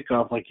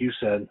kickoff, like you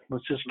said.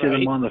 Let's just get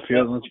them on the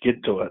field and let's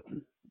get to it.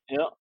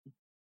 Yep.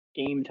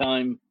 Game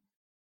time.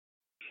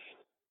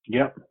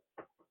 Yep.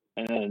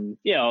 And,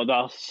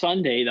 the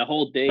Sunday, the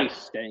whole day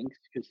stinks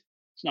because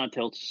it's not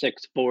till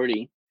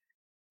 6:40.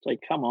 It's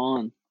like, come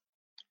on.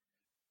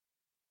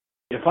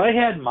 If I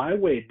had my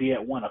way, it'd be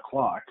at 1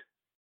 o'clock.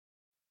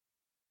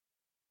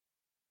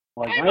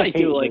 Like, I might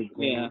hate do late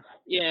games.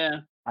 Yeah.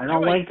 I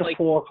don't like the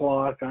 4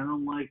 o'clock. I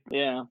don't like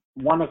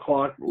 1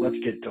 o'clock. Let's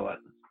get to it.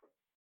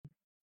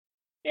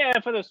 Yeah,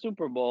 for the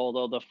Super Bowl,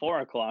 though, the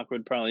 4 o'clock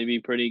would probably be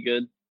pretty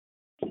good.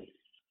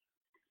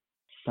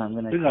 So I'm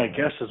gonna. I think our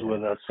guest is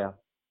with us. So.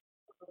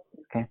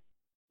 Okay.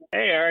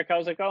 Hey, Erik,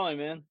 how's it going,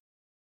 man?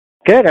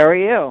 Good. How are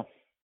you?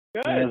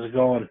 Good. How's it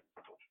going?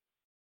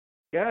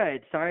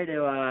 Good. Sorry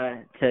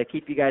to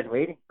keep you guys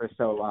waiting for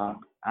so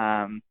long.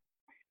 I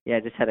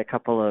just had a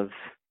couple of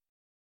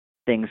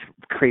things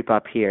creep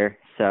up here,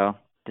 so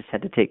just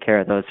had to take care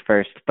of those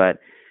first. But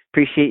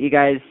appreciate you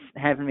guys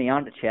having me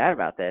on to chat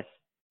about this.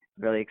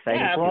 Really excited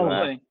Yeah, to.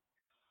 absolutely.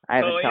 I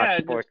haven't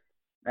talked sports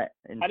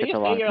in how do such you a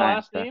long say your time.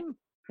 last name?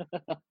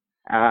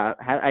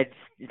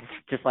 It's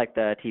just like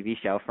the TV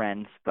show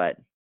Frenz, but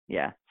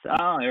yeah. So.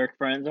 Oh, Erik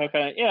Frenz.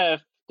 Okay. Yeah,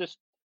 just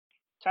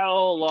tell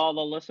all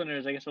the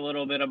listeners, I guess, a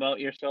little bit about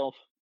yourself.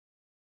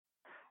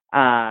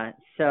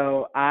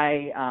 So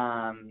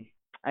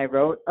I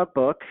wrote a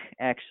book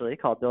actually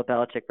called Bill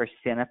Belichick versus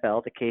the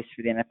NFL: The Case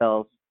for the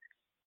NFL's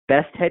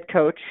Best Head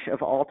Coach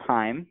of All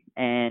Time,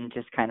 and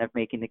just kind of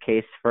making the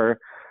case for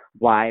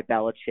why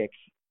Belichick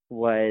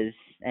was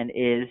and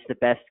is the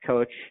best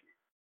coach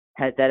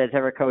that has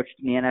ever coached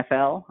in the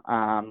NFL.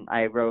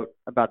 I wrote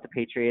about the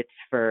Patriots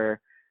for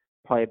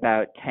probably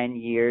about 10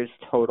 years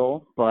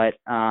total, but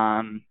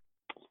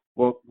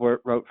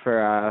wrote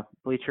for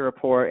Bleacher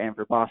Report and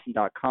for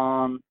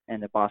Boston.com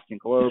and the Boston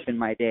Globe in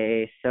my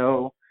day.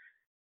 So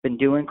been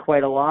doing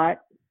quite a lot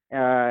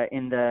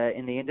in the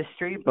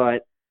industry,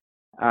 but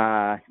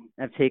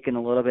I've taken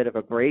a little bit of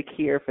a break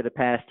here for the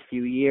past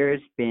few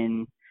years,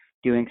 been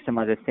doing some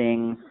other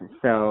things.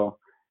 So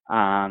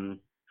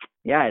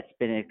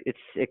it's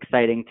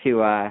exciting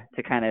to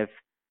kind of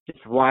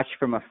just watch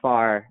from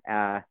afar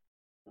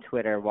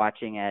Twitter,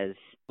 watching as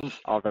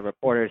all the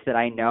reporters that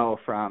I know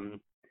from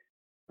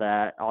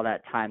all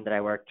that time that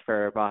I worked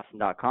for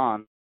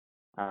Boston.com,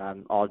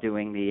 all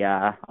doing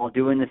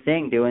the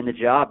thing, doing the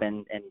job,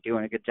 and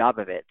doing a good job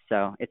of it.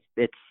 So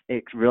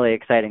it's really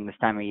exciting this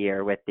time of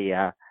year with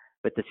the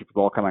Super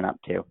Bowl coming up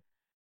too.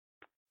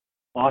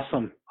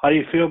 Awesome. How do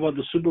you feel about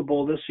the Super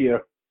Bowl this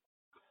year?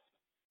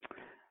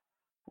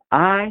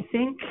 I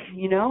think,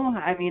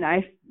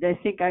 I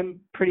think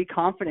I'm pretty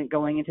confident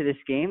going into this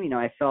game.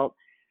 I felt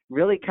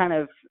really kind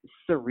of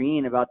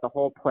serene about the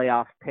whole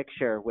playoff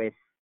picture with,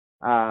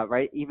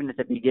 even at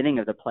the beginning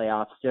of the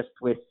playoffs, just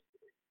with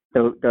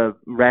the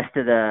rest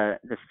of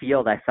the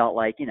field. I felt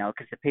like,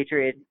 because the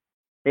Patriots,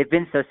 they've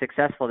been so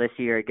successful this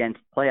year against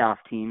playoff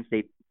teams.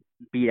 They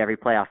beat every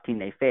playoff team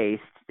they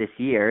faced this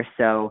year.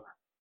 So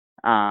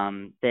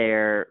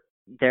their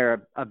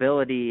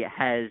ability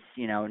has,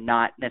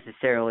 not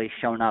necessarily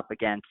shown up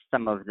against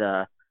some of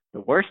the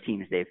worst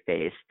teams they've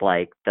faced,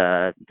 like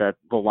the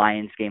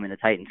Lions game and the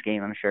Titans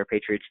game. I'm sure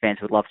Patriots fans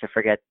would love to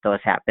forget those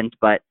happened,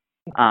 but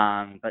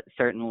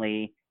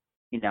certainly,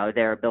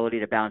 their ability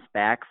to bounce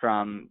back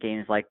from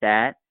games like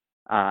that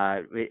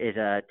is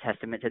a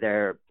testament to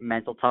their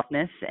mental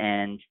toughness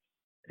and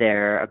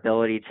their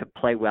ability to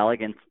play well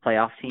against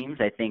playoff teams.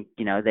 I think,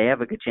 they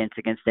have a good chance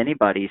against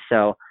anybody.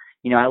 So,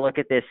 I look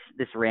at this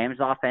Rams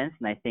offense,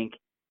 and I think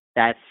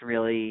that's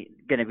really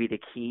going to be the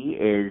key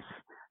is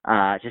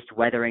just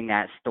weathering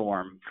that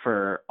storm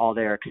for all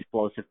their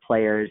explosive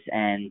players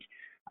and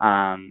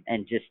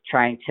just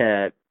trying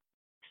to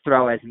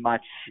throw as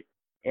much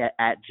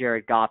at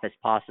Jared Goff as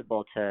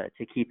possible to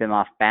keep him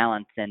off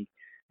balance. And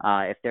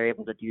if they're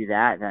able to do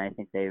that, then I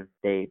think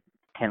they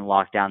can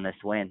lock down this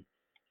win.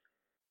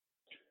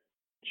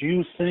 Do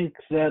you think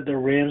that the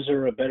Rams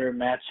are a better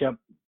matchup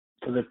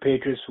for the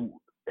Patriots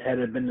had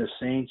it been the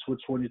Saints?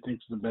 Which one do you think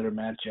is the better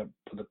matchup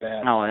for the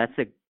Pats? Oh, that's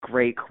a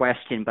great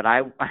question. But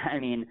I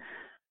mean,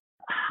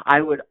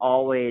 I would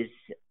always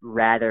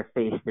rather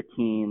face the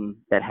team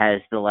that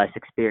has the less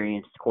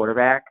experienced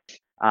quarterback,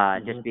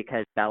 just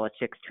because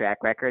Belichick's track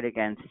record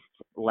against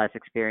less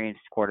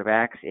experienced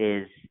quarterbacks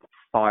is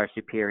far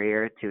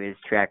superior to his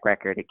track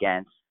record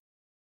against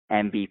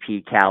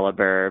MVP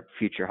caliber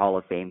future Hall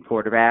of Fame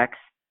quarterbacks,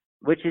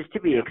 which is to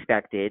be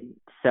expected.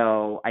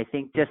 So I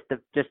think just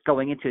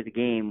going into the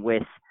game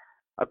with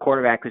a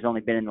quarterback who's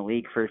only been in the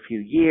league for a few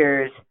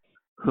years,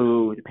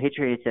 who the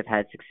Patriots have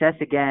had success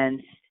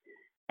against,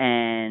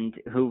 and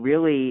who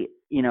really,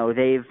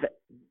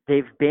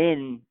 they've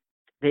been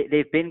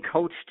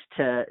coached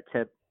to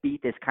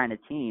beat this kind of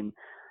team.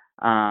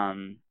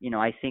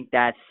 I think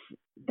that's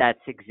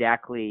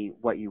exactly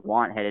what you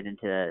want headed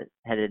into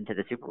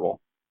the Super Bowl.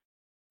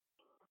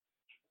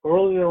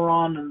 Earlier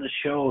on in the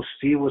show,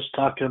 Steve was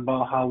talking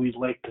about how he'd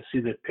like to see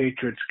the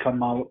Patriots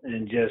come out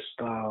and just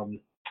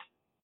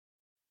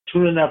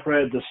soon enough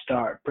right at the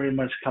start, pretty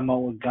much come out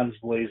with guns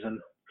blazing.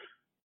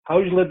 How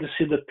would you like to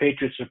see the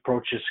Patriots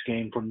approach this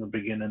game from the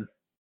beginning?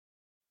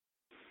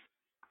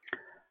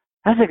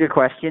 That's a good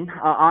question.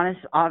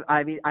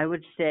 I mean, I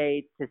would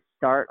say to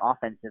start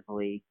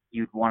offensively,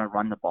 you'd want to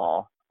run the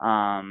ball.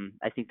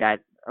 I think that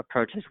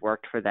approach has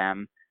worked for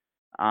them.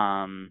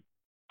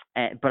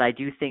 But I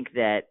do think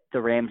that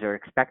the Rams are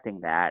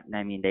expecting that. And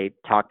I mean, they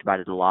talked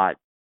about it a lot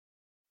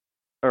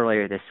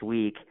earlier this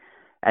week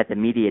at the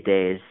media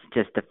days,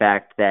 just the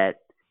fact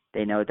that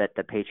they know that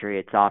the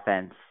Patriots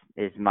offense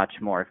is much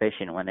more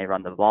efficient when they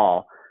run the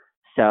ball.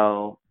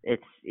 So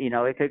it's,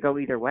 it could go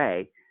either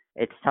way.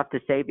 It's tough to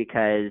say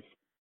because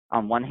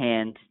on one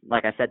hand,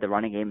 like I said, the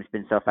running game has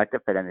been so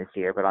effective for them this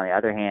year. But on the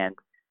other hand,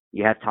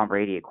 you have Tom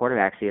Brady at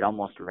quarterback, so you'd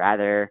almost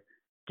rather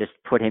just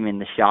put him in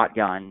the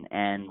shotgun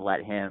and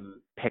let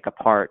him pick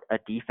apart a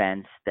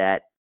defense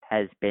that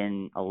has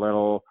been a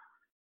little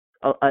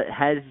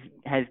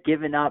has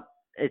given up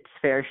its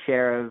fair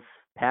share of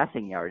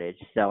passing yardage.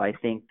 So I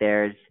think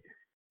there's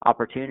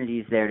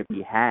opportunities there to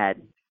be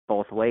had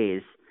both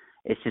ways.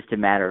 It's just a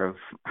matter of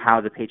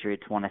how the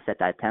Patriots want to set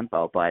that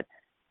tempo. But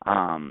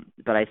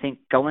I think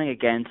going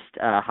against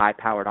a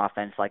high-powered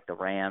offense like the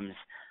Rams,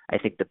 I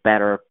think the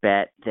better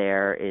bet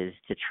there is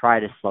to try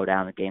to slow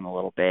down the game a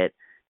little bit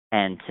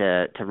and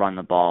to run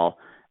the ball.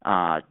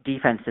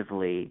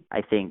 Defensively,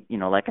 I think,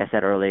 like I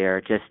said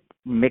earlier, just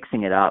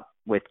mixing it up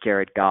with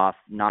Jared Goff,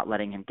 not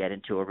letting him get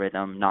into a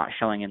rhythm, not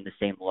showing him the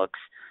same looks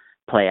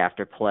play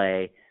after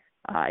play.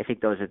 I think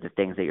those are the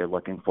things that you're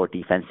looking for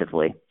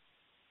defensively.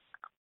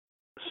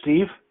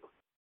 Steve?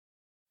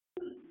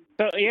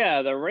 So,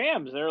 yeah, the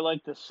Rams, they're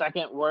like the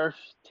second worst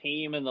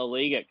team in the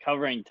league at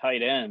covering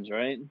tight ends,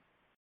 right?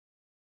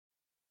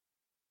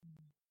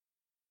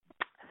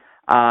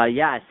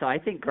 Yeah, so I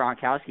think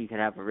Gronkowski could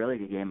have a really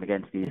good game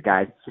against these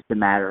guys. It's just a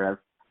matter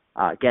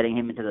of getting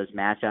him into those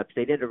matchups.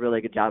 They did a really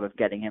good job of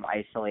getting him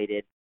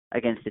isolated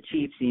against the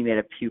Chiefs. He made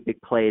a few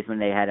big plays when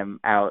they had him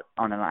out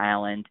on an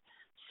island.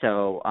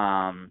 So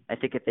I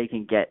think if they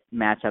can get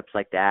matchups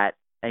like that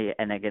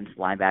and against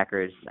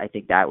linebackers, I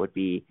think that would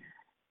be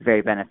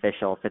very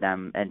beneficial for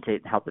them and to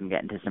help them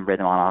get into some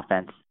rhythm on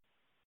offense.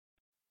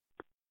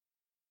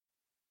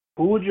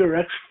 Who would your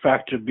X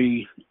factor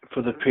be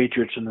for the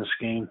Patriots in this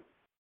game?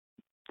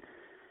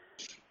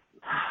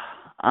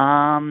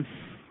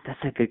 That's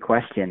a good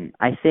question.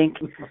 I think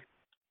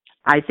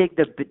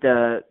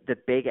the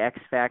big X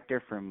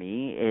factor for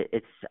me,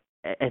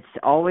 it's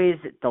always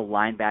the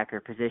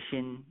linebacker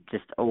position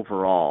just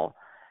overall,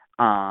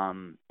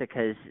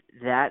 because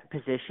that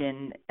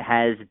position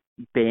has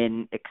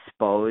been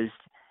exposed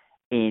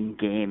in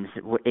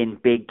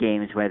big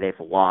games where they've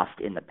lost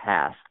in the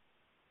past.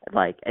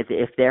 Like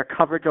if their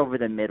coverage over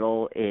the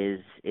middle is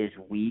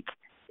weak,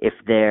 if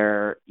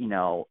they're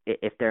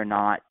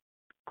not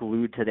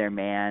glued to their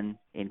man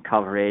in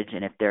coverage,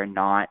 and if they're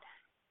not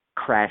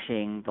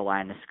crashing the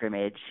line of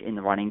scrimmage in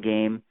the running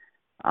game,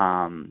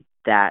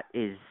 that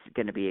is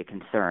going to be a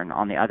concern.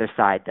 On the other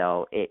side,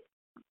 though,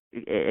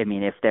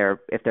 if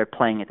they're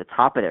playing at the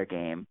top of their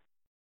game,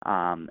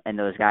 and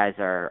those guys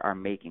are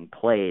making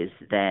plays,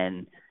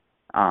 then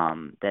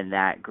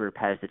that group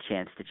has the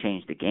chance to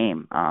change the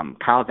game.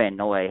 Kyle Van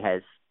Noy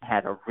has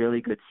had a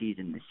really good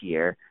season this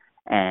year,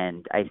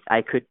 and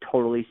I could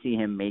totally see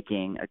him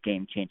making a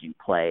game-changing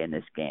play in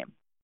this game.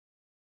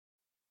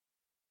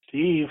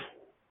 Steve,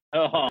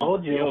 I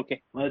told you.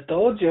 Okay. I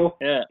told you.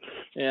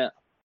 Yeah.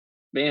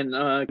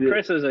 Man,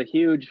 Chris is a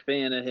huge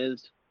fan of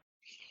his.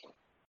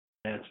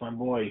 That's my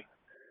boy.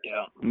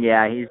 Yeah.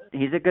 Yeah,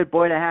 he's a good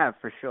boy to have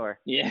for sure.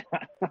 Yeah.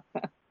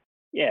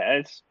 Yeah,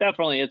 it's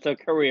a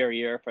career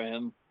year for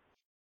him.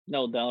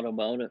 No doubt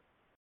about it.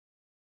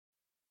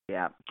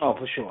 Yeah. Oh,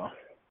 for sure.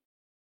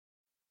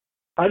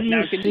 How do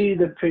you see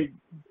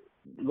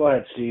Go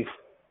ahead, Steve.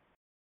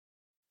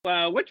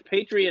 Which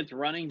Patriots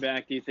running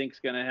back do you think is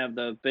going to have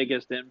the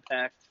biggest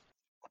impact?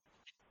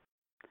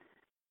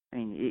 I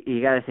mean,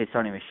 you got to say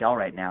Sony Michel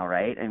right now,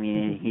 right? I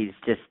mean, he's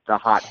just a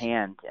hot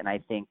hand, and I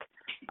think,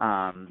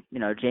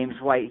 James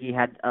White, he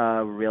had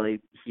a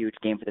really huge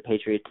game for the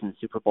Patriots in the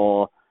Super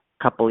Bowl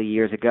a couple of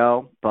years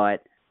ago,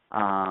 but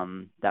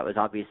that was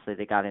obviously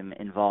they got him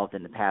involved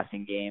in the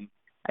passing game.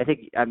 I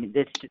think,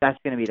 that's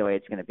going to be the way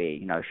it's going to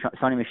be.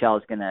 Sony Michel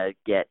is going to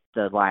get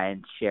the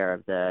lion's share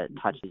of the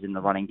touches in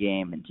the running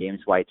game, and James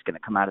White's going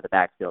to come out of the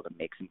backfield and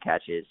make some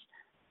catches.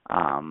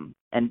 And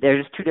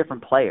they're just two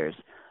different players.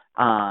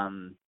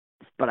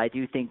 But I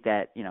do think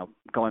that,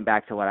 going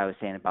back to what I was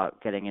saying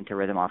about getting into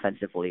rhythm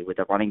offensively with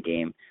the running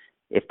game,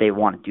 if they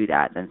want to do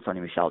that, then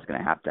Sony Michel is going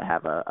to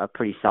have a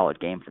pretty solid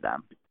game for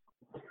them.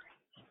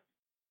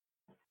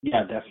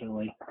 Yeah,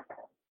 definitely.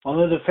 On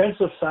the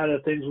defensive side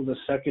of things with the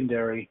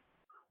secondary,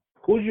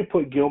 who would you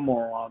put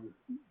Gilmore on?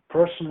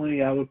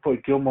 Personally, I would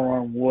put Gilmore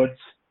on Woods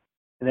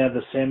and have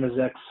the same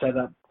exact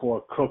setup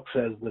for Cooks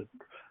as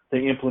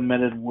they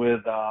implemented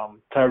with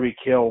Tyreek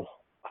Hill.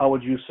 How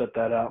would you set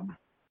that up?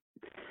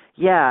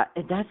 Yeah,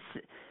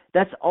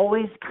 that's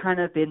always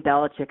kind of been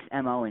Belichick's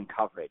MO in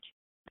coverage.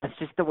 That's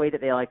just the way that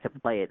they like to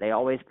play it. They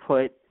always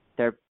put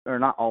or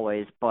not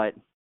always, but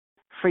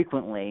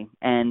frequently.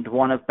 And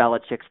one of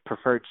Belichick's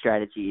preferred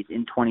strategies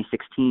in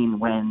 2016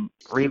 when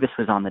Revis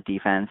was on the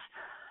defense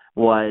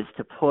was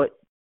to put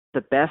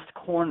the best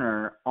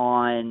corner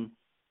on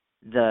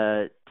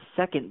the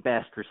second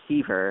best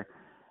receiver,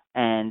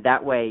 and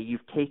that way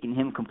you've taken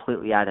him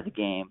completely out of the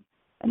game.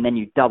 And then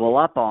you double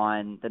up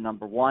on the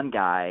number one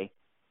guy,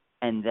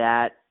 and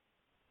that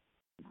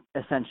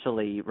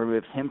essentially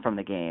removes him from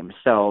the game.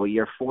 So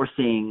you're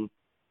forcing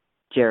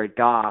Jared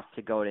Goff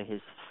to go to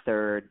his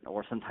third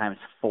or sometimes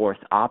fourth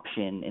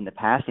option in the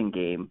passing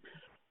game.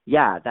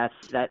 Yeah, that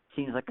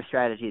seems like a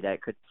strategy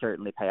that could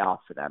certainly pay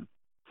off for them.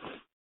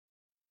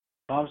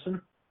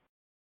 Thompson?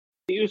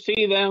 Do you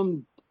see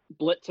them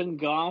blitzing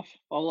Goff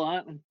a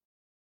lot?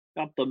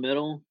 Up the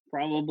middle,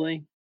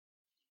 probably.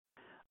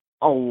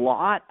 A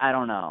lot? I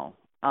don't know.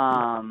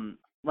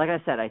 Like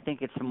I said, I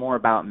think it's more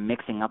about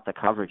mixing up the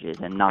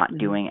coverages and not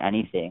doing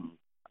anything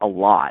a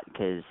lot,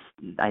 because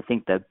I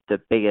think the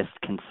biggest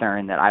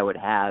concern that I would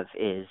have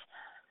is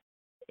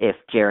if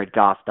Jared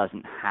Goff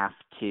doesn't have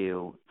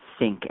to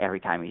think every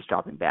time he's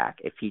dropping back.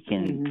 If he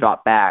can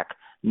drop back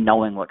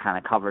knowing what kind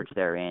of coverage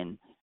they're in,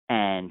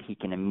 and he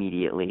can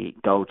immediately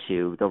go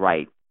to the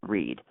right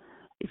read.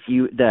 If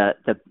you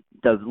the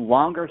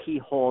longer he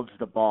holds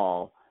the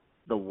ball,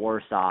 the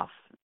worse off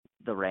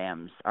the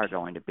Rams are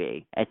going to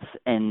be.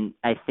 And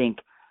I think,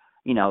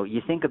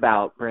 you think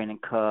about Brandon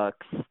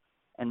Cooks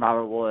and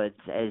Robert Woods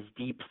as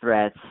deep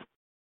threats,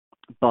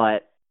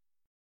 but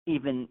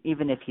even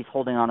if he's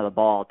holding onto the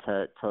ball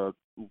to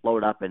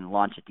load up and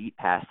launch a deep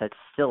pass, that's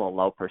still a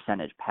low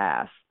percentage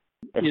pass,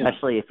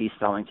 especially if he's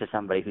throwing to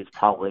somebody who's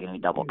probably going to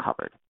be double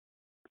covered.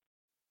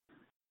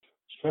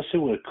 Especially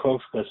with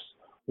Cooks, because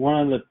one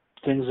of the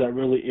things that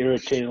really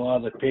irritated a lot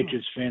of the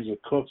Patriots fans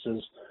with Cooks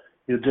is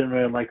you didn't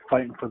really like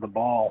fighting for the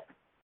ball.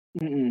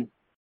 Mm-mm.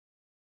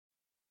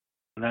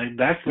 And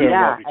that's very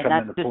well come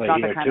into play not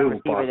here the kind too, of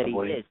receiver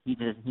possibly. that he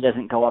is. He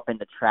doesn't go up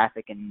into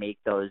traffic and make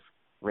those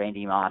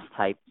Randy Moss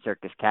type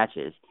circus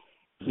catches.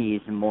 He's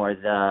more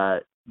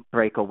the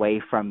break away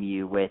from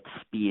you with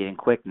speed and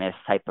quickness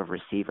type of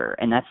receiver,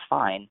 and that's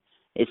fine.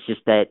 It's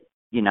just that,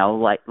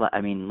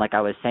 like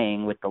I was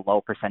saying with the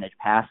low percentage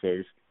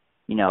passes,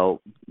 you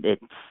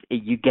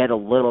get a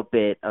little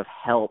bit of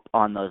help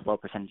on those low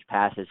percentage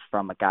passes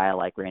from a guy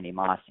like Randy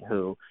Moss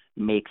who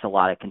makes a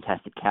lot of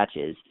contested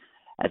catches,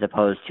 as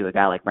opposed to a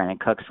guy like Brandon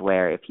Cooks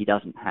where if he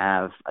doesn't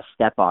have a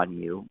step on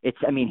you,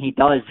 he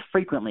does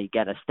frequently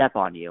get a step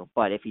on you,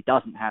 but if he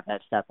doesn't have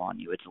that step on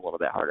you, it's a little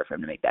bit harder for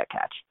him to make that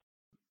catch.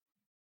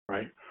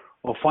 Right.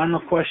 Well,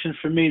 final question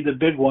for me, the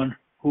big one.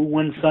 Who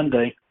wins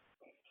Sunday?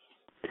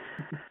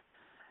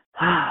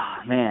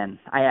 Man,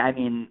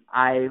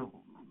 I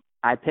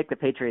pick the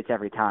Patriots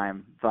every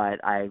time, but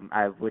I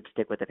would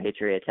stick with the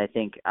Patriots. I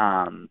think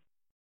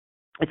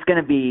it's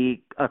going to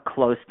be a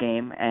close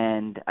game,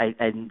 and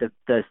the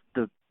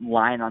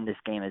line on this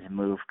game has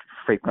moved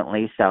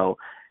frequently, so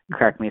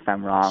correct me if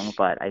I'm wrong,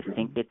 but I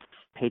think it's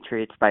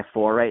Patriots by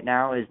 4 right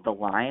now is the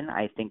line.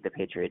 I think the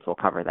Patriots will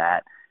cover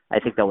that. I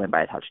think they'll win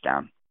by a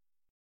touchdown.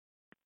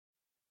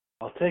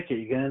 I'll take it.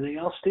 You got anything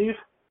else, Steve?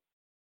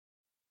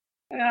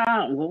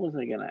 Yeah, what was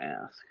I going to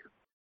ask?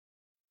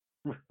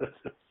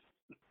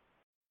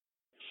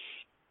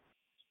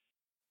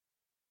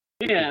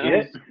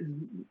 Yeah.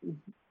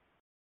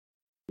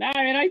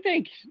 I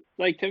think,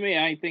 I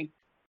think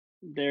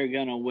they're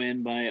going to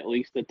win by at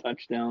least a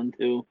touchdown,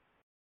 too.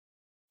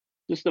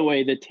 Just the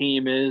way the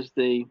team is,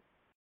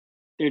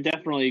 they're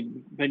definitely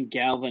been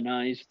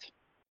galvanized,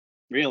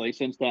 really,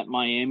 since that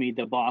Miami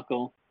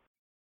debacle.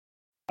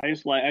 I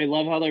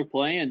love how they're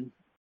playing.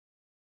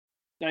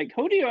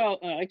 Who do you,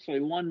 actually,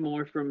 one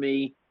more from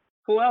me.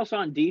 Who else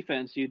on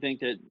defense do you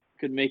think that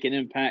could make an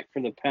impact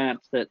for the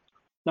Pats that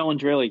no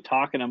one's really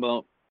talking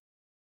about?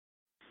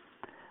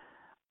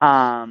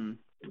 Well,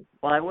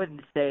 I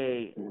wouldn't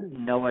say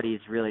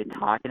nobody's really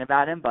talking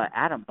about him, but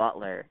Adam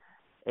Butler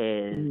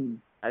is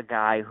a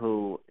guy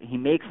who he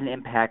makes an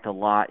impact a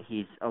lot.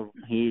 He's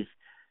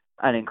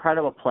an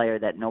incredible player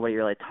that nobody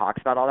really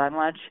talks about all that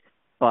much,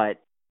 but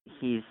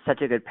he's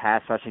such a good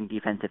pass rushing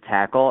defensive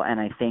tackle.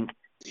 And I think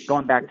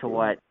going back to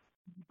what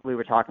we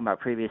were talking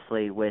about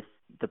previously with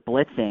the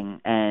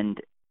blitzing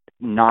and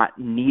not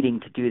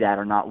needing to do that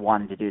or not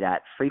wanting to do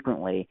that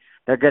frequently,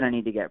 they're going to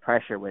need to get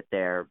pressure with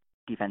their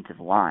defensive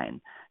line.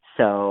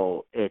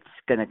 So it's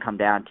going to come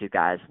down to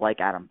guys like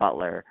Adam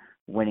Butler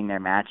winning their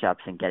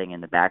matchups and getting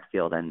in the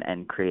backfield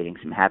and creating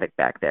some havoc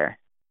back there.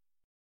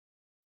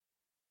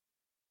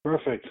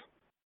 Perfect.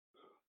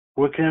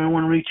 Where can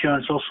everyone reach you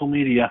on social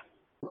media?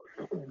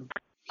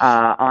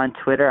 On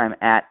Twitter, I'm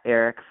at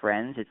Erik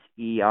Frenz. It's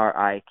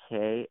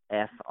ErikFrenz.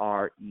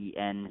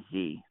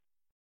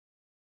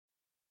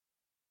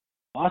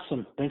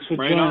 Awesome. Thanks for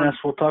joining us.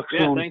 We'll talk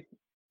soon.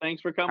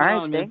 Thanks for coming on.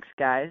 All right, thanks,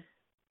 guys.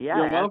 Yeah,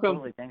 you're welcome.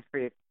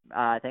 Absolutely.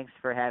 Thanks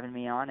for having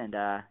me on, and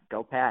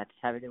go Pats.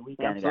 Have a good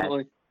weekend,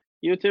 absolutely. guys.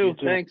 You too.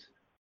 Thanks.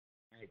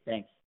 All right,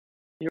 thanks.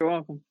 You're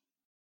welcome.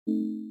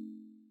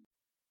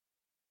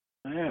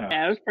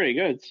 Yeah, it was pretty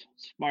good.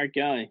 Smart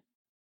guy.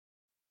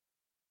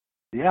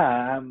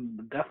 Yeah, I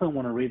definitely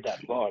want to read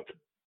that book.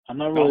 I'm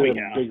not really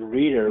a big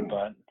reader,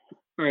 but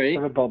right.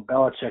 something about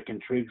Belichick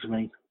intrigues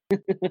me.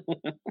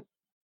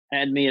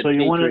 Had me at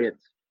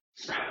Patriots.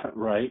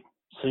 Right.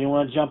 So you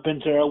want to jump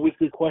into our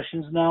weekly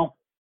questions now?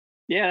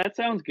 Yeah, that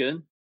sounds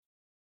good.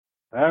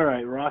 All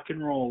right, rock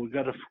and roll. We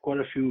got quite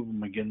a few of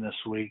them again this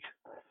week.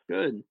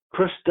 Good.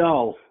 Chris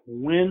Dell,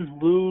 win,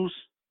 lose,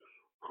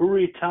 who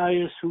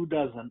retires, who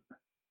doesn't?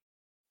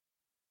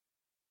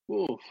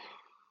 Oof.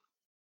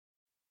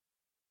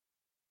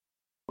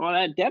 Well,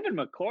 that Devin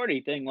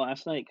McCourty thing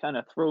last night kind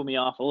of threw me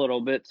off a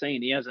little bit,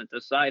 saying he hasn't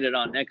decided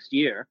on next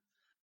year.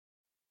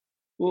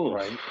 Oof.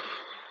 Right.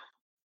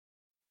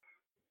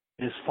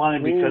 It's funny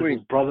because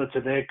his brother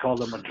today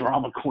called him a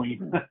drama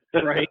queen.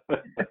 Right.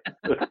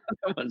 That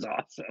was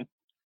awesome.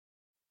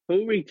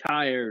 Who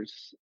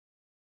retires?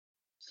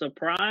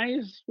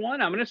 Surprise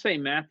one? I'm going to say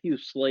Matthew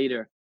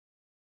Slater.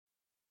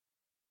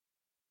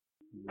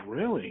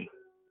 Really?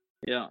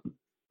 Yeah.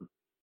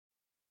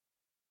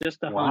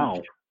 Just a wow.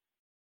 hunch.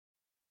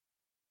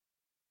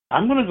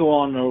 I'm going to go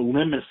on a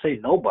limb and say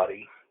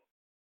nobody.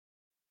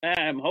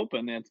 I'm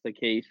hoping that's the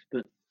case,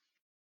 but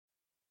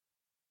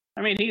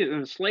I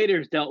mean,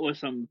 Slater's dealt with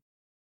some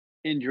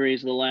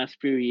injuries the last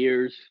few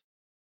years.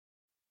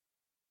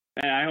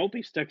 I hope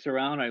he sticks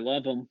around. I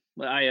love him.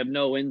 I have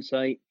no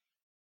insight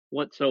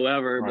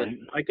whatsoever, right.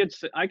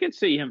 but I could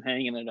see him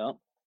hanging it up.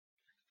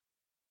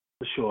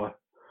 For sure.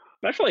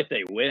 Especially if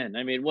they win.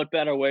 I mean, what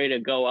better way to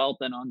go out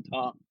than on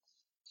top?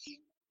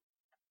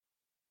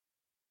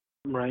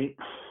 Right.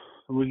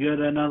 We got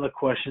another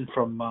question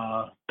from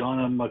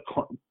Donna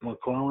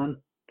McClellan.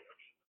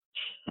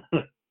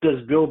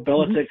 Does Bill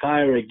Belichick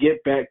hire a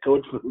get-back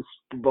coach for the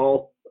Super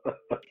Bowl?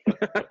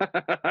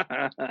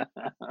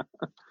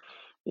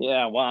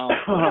 Yeah, wow.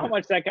 I wonder how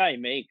much that guy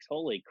makes.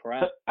 Holy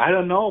crap. I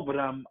don't know, but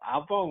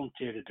I'll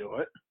volunteer to do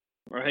it.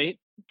 Right?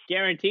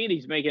 Guaranteed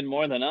he's making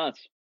more than us.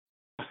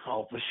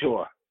 Oh, for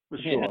sure. For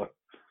sure.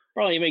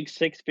 Probably makes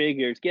 6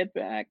 figures. Get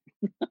back.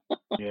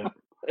 Yeah.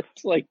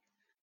 It's like,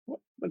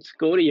 what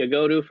school do you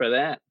go to for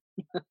that?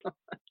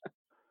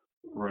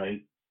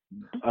 Right.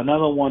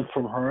 Another one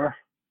from her.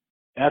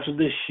 After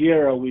this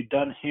year, are we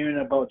done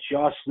hearing about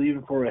Josh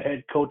leaving for a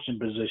head coaching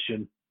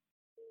position?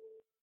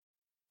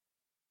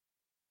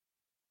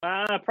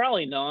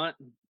 Probably not.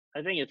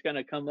 I think it's going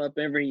to come up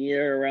every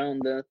year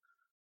around the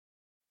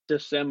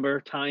December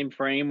time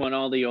frame when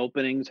all the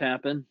openings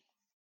happen.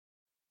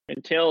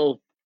 Until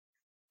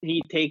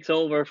he takes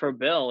over for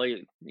Bill,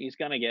 he's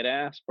going to get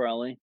asked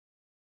probably.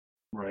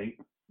 Right.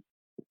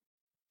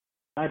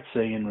 Not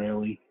saying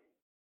really.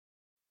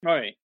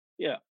 Right.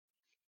 Yeah.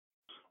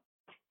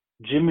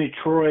 Jimmy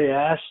Troy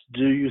asked,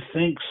 do you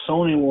think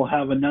Sony will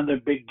have another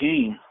big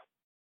game?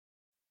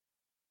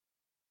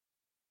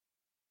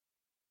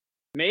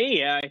 Me?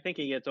 Yeah, I think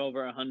he gets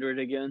over 100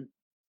 again.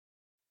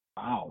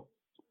 Wow.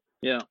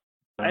 Yeah.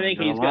 I think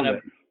he's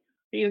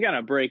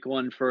gonna break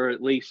one for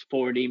at least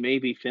 40,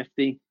 maybe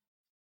 50.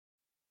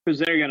 Because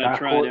they're gonna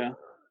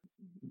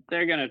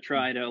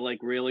try to like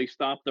really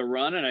stop the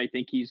run, and I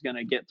think he's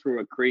gonna get through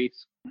a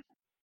crease.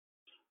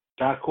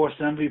 Dark horse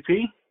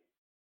MVP?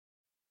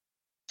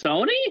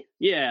 Sony?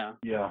 Yeah.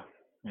 Yeah.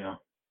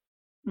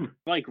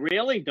 Like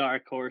really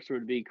dark horse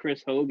would be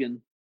Chris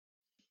Hogan.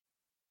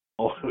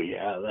 Oh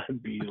yeah,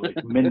 that'd be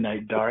like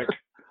midnight dark.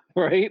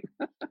 Right?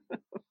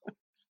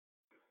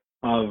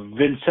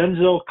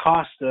 Vincenzo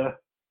Costa,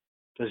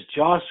 does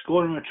Josh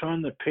Gordon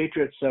return the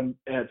Patriots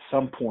at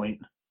some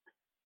point?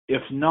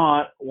 If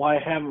not, why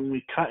haven't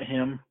we cut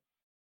him?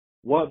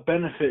 What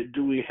benefit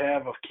do we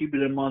have of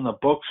keeping him on the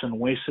books and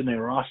wasting a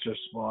roster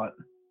spot?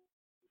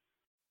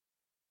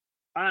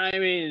 I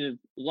mean, as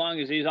long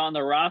as he's on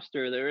the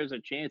roster, there is a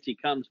chance he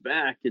comes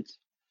back. It's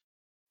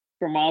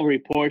from all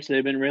reports,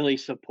 they've been really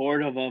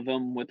supportive of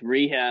him with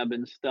rehab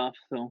and stuff.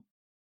 So,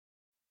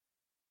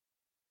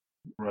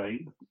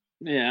 right.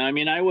 Yeah, I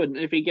mean, I wouldn't,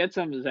 if he gets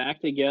his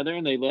act together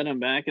and they let him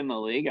back in the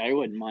league, I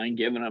wouldn't mind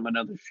giving him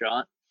another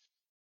shot.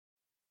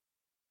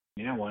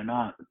 Yeah, why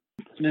not?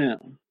 Yeah.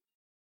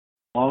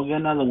 I'll get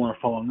another one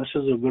from him. This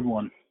is a good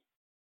one.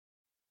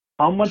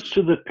 How much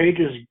do the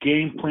Patriots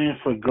game plan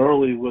for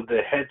Gurley with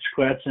the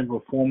head-scratching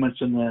performance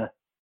in the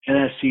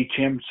NFC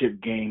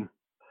Championship game?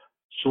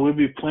 So we'll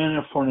be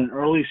planning for an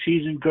early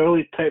season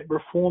Gurley-type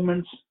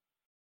performance?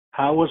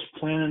 How is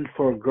planning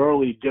for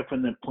Gurley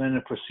different than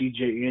planning for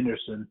C.J.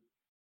 Anderson?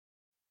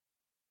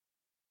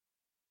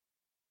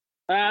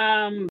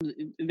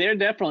 They're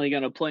definitely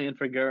going to plan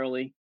for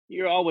Gurley.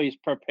 You always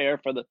prepare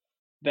for the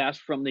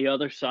best from the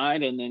other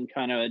side and then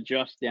kind of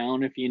adjust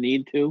down if you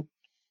need to.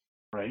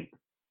 Right.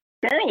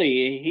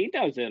 Gurley, he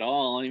does it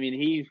all. I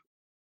mean,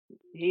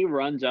 he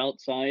runs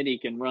outside. He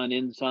can run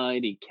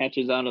inside. He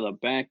catches out of the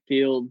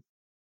backfield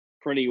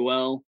pretty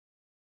well.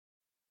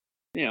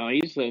 You know,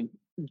 he's a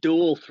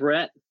dual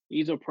threat.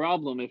 He's a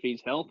problem if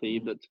he's healthy.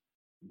 But,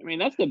 I mean,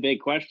 that's the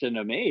big question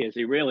to me. Is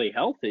he really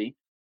healthy?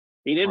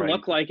 He didn't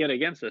look like it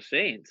against the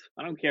Saints.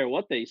 I don't care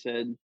what they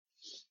said.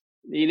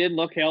 He didn't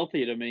look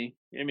healthy to me.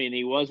 I mean,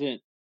 he wasn't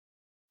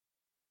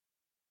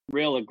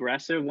real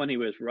aggressive when he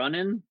was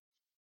running.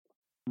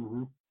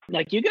 Mm-hmm.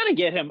 Like, you got to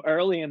get him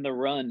early in the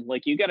run.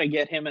 Like, you got to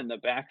get him in the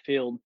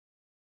backfield.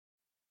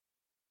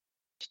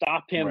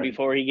 Stop him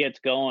before he gets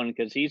going,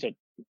 because he's a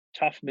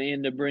tough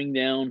man to bring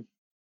down.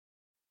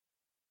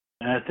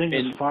 And I think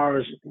as far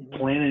as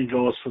planning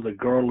goes for the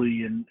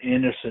Gurley and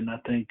Anderson, I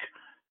think,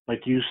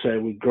 like you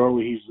said, with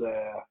Gurley, he's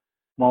a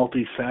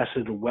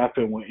multifaceted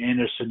weapon, where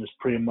Anderson is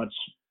pretty much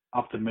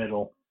up the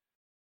middle.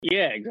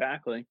 Yeah,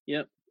 exactly.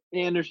 Yep.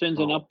 Anderson's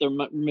an up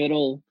the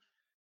middle,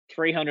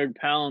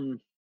 300-pound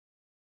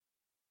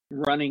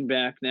running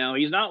back now.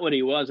 He's not what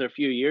he was a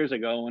few years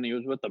ago when he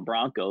was with the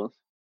Broncos.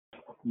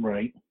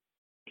 Right.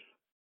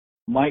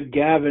 Mike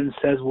Gavin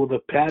says, will the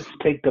Pats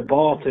take the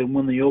ball if they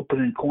win the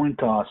opening coin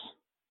toss?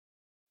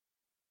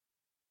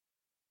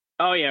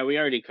 Oh, yeah, we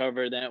already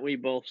covered that. We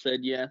both said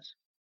yes.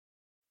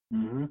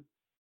 Mm-hmm.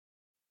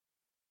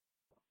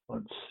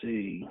 Let's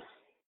see.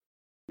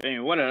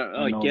 Man, what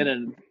get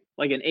an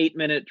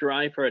 8-minute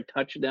drive for a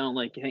touchdown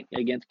like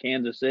against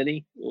Kansas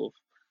City. Oof.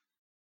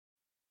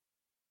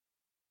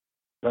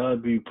 That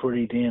would be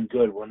pretty damn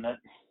good, wouldn't it?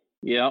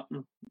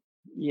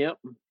 Yep,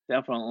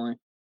 definitely.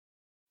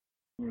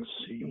 Let's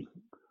see.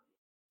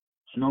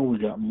 I know we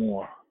got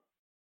more.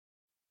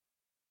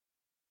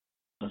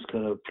 Let's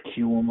gotta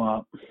cue them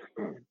up.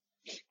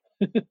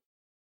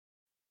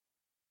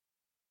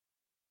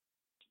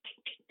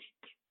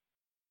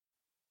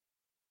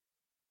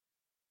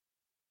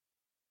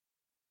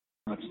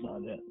 That's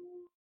not it.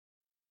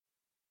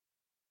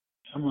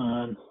 Come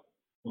on.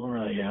 Where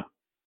are you?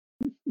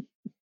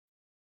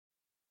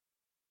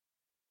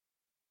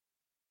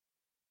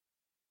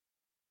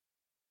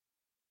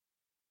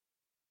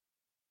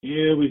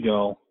 Here we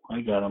go.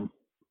 I got him.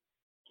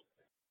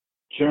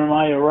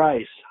 Jeremiah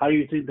Rice, how do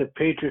you think the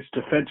Patriots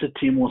defensive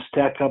team will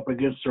stack up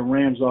against the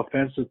Rams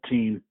offensive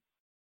team?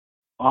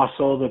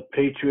 Also, the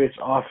Patriots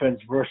offense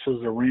versus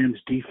the Rams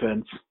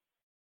defense.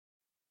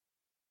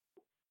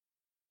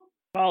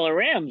 Well, the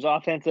Rams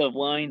offensive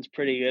line's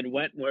pretty good.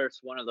 Wentworth's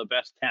one of the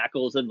best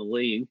tackles in the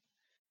league.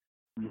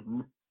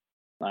 Mm-hmm.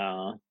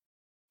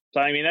 So,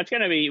 I mean, that's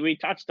going to be, we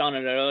touched on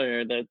it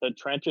earlier, that the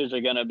trenches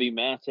are going to be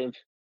massive.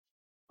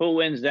 Who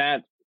wins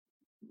that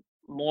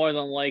more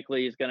than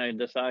likely is going to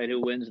decide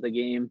who wins the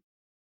game.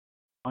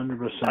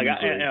 100%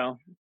 agree.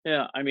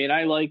 Yeah, I mean,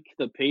 I like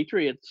the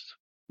Patriots,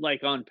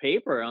 like on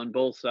paper, on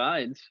both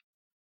sides.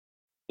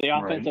 The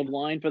offensive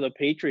line for the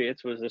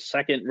Patriots was the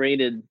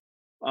second-rated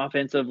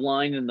offensive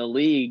line in the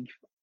league,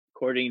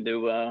 according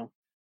to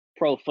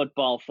Pro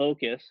Football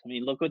Focus. I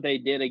mean, look what they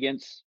did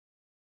against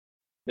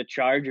the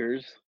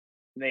Chargers.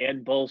 They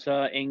had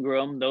Bosa,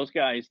 Ingram, those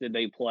guys. Did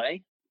they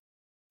play?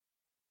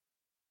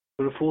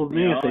 Would have fooled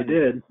me if they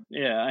did.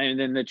 Yeah, and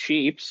then the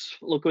Chiefs,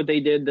 look what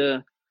they did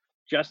to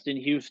Justin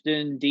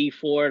Houston, D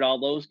Ford, all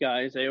those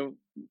guys. They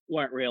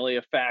weren't really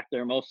a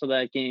factor most of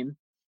that game.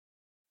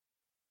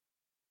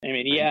 I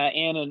mean, yeah,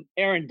 and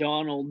Aaron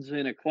Donald's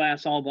in a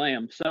class all by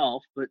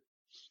himself, but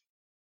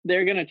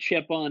they're going to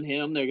chip on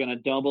him. They're going to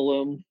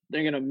double him.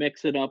 They're going to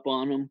mix it up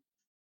on him.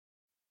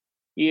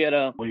 You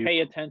got to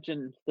pay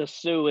attention to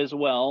Sue as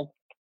well.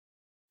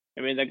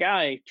 I mean, the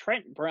guy,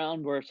 Trent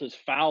Brown versus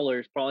Fowler,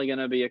 is probably going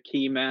to be a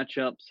key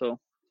matchup, so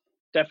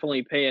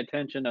definitely pay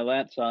attention to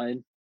that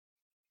side.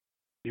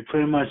 You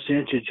pretty much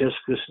answered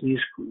Jessica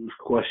Sneez's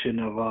question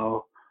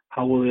of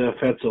how will the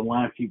offensive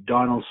line keep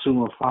Donald,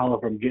 Sue, and Fowler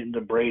from getting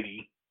to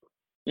Brady.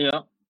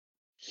 Yeah.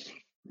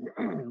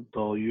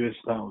 So you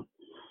answered that one.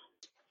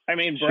 I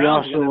mean,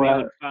 Brown's going to be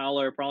on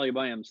Fowler probably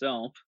by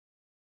himself.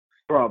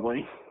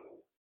 Probably.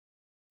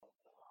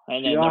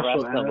 And then the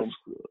rest of them.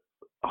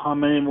 How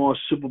many more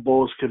Super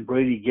Bowls can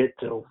Brady get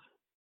to?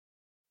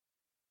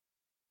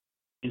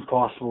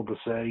 Impossible to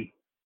say.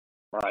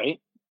 Right.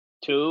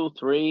 2,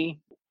 3.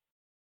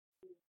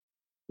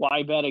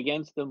 Why bet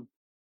against them?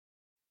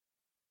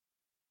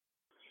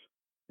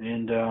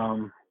 And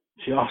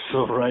she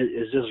also,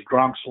 is this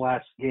Gronk's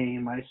last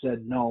game? I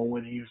said no.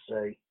 What do you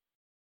say?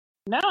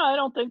 No, I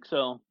don't think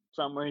so.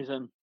 For some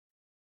reason.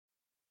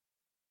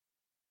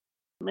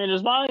 I mean,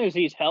 as long as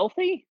he's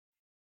healthy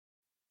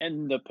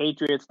and the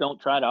Patriots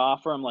don't try to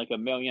offer him like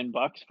 $1 million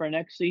for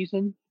next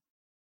season,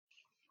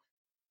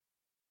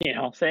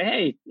 say,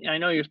 hey, I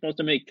know you're supposed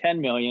to make $10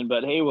 million,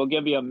 but hey, we'll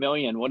give you $1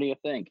 million. What do you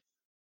think?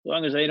 As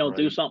long as they don't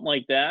do something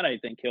like that, I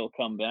think he'll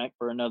come back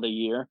for another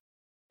year.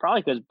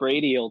 Probably because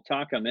Brady will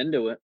talk him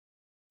into it.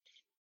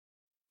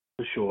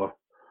 For sure.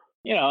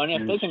 And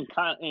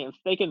if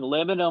they can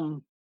limit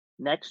him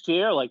next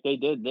year like they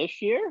did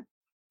this year,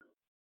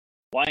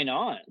 why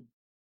not?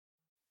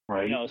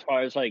 Right. As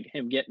far as like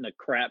him getting the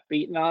crap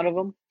beaten out of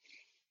him,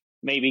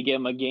 maybe give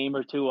him a game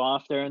or two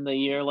off there in the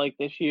year like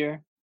this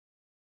year.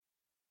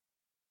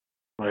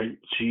 Right.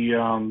 She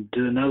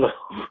did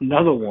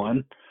another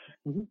one.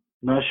 Mm-hmm.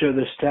 Not sure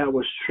the stat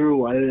was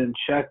true. I didn't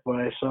check, but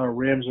I saw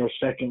Rams are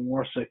second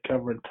worst at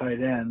covering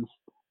tight ends.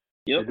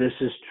 Yep. If this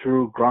is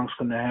true, Gronk's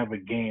going to have a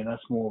game.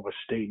 That's more of a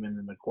statement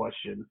than a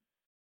question.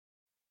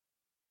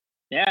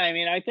 Yeah, I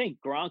mean, I think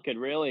Gronk could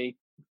really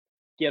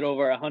get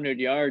over 100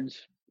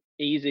 yards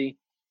easy.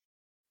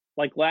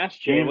 Like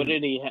last year, James, what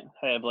did he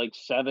have? Like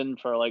 7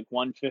 for like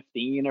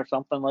 115 or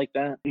something like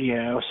that?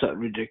 Yeah, it was something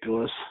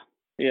ridiculous.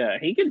 Yeah,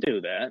 he can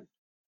do that.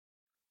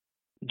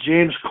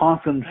 James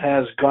Conklin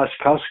has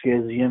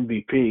Gostkowski as the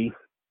MVP.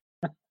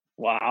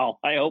 Wow,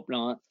 I hope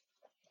not.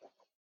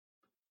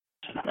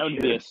 That would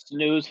be a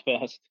snooze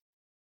fest.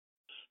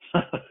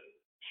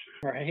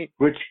 Right?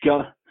 Rich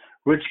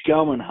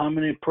Gelman, how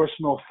many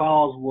personal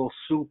fouls will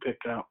Sue pick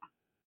up?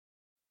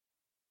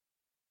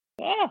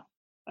 Yeah,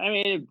 I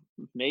mean,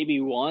 maybe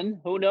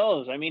 1. Who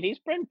knows? I mean, he's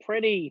been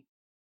pretty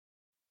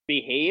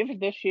behaved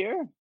this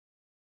year.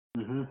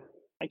 Mm-hmm.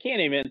 I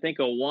can't even think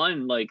of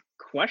one, like,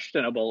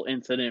 questionable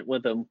incident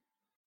with him.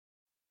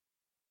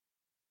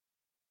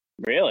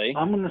 Really?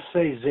 I'm going to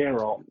say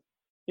 0.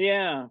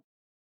 Yeah.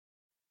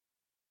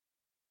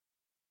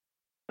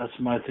 That's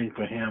my thing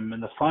for him.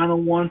 And the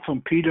final one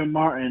from Peter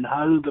Martin,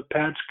 how do the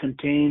Pats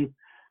contain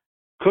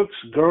Cooks,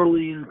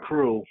 Gurley, and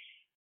crew?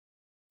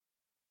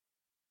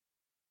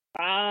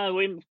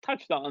 We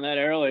touched on that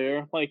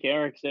earlier. Like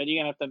Erik said,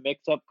 you're going to have to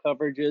mix up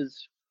coverages,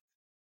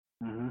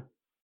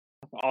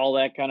 all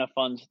that kind of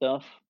fun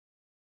stuff.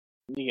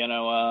 You're going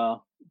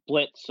to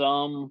blitz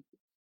some.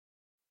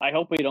 I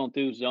hope we don't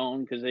do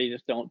zone because they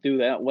just don't do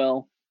that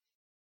well.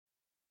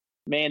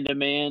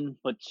 Man-to-man,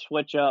 but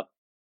switch up,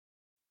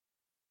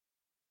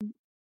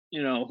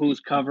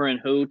 who's covering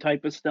who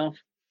type of stuff.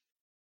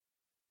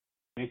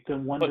 Make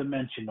them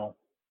one-dimensional.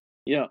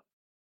 Yeah.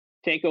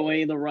 Take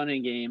away the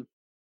running game,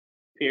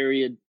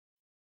 period.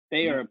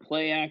 They are a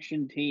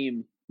play-action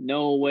team.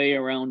 No way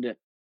around it.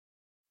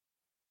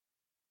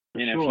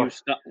 And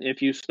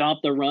if you stop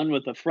the run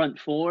with the front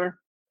 4,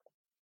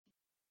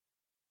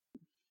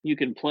 you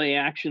can play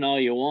action all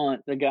you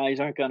want. The guys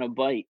aren't going to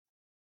bite,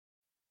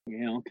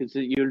 because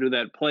you do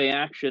that play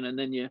action and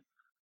then you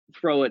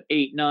throw it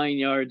 8-9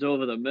 yards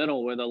over the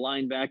middle where the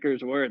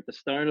linebackers were at the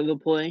start of the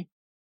play.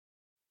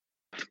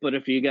 But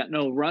if you got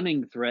no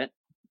running threat,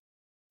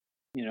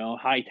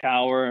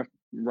 Hightower,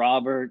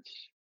 Roberts,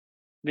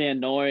 Van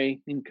Noy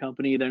and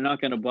company, they're not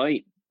going to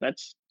bite.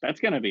 That's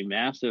going to be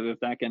massive if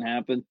that can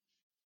happen.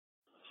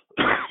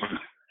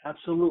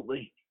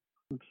 Absolutely.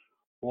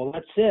 Well,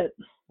 that's it.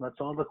 That's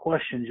all the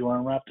questions. You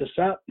want to wrap this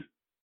up?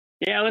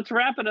 Yeah, let's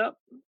wrap it up.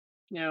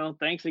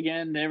 Thanks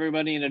again to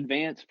everybody in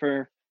advance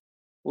for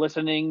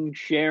listening,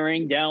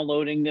 sharing,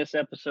 downloading this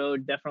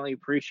episode. Definitely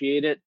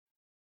appreciate it.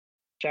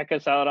 Check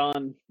us out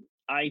on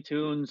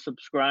iTunes.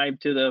 Subscribe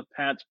to the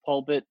Pat's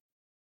Pulpit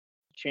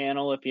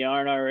channel if you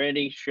aren't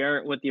already. Share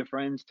it with your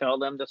friends. Tell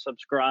them to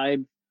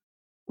subscribe.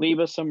 Leave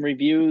us some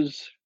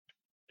reviews.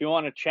 If you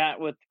want to chat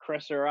with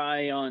Chris or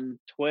I on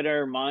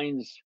Twitter,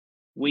 mine's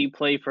We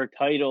Play for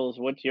Titles.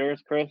 What's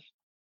yours, Chris?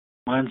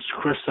 Mine's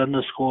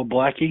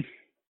Chris_Blackie.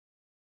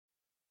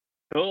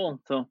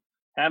 Cool. So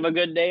have a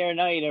good day or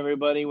night,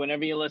 everybody,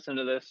 whenever you listen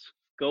to this.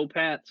 Go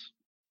Pats.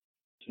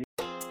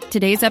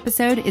 Today's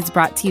episode is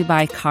brought to you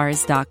by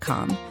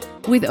Cars.com.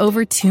 With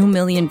over 2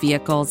 million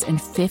vehicles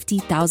and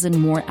 50,000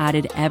 more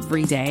added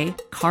every day,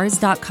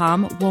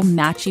 Cars.com will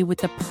match you with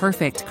the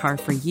perfect car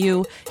for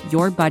you,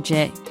 your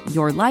budget,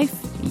 your life,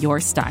 your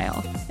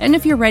style. And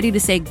if you're ready to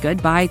say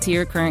goodbye to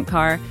your current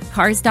car,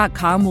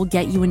 Cars.com will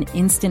get you an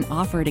instant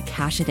offer to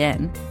cash it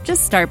in.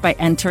 Just start by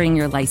entering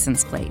your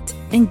license plate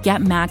and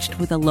get matched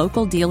with a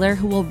local dealer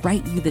who will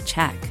write you the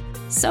check.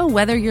 So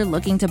whether you're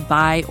looking to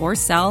buy or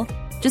sell,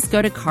 just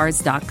go to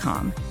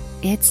Cars.com.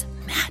 It's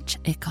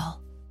magical.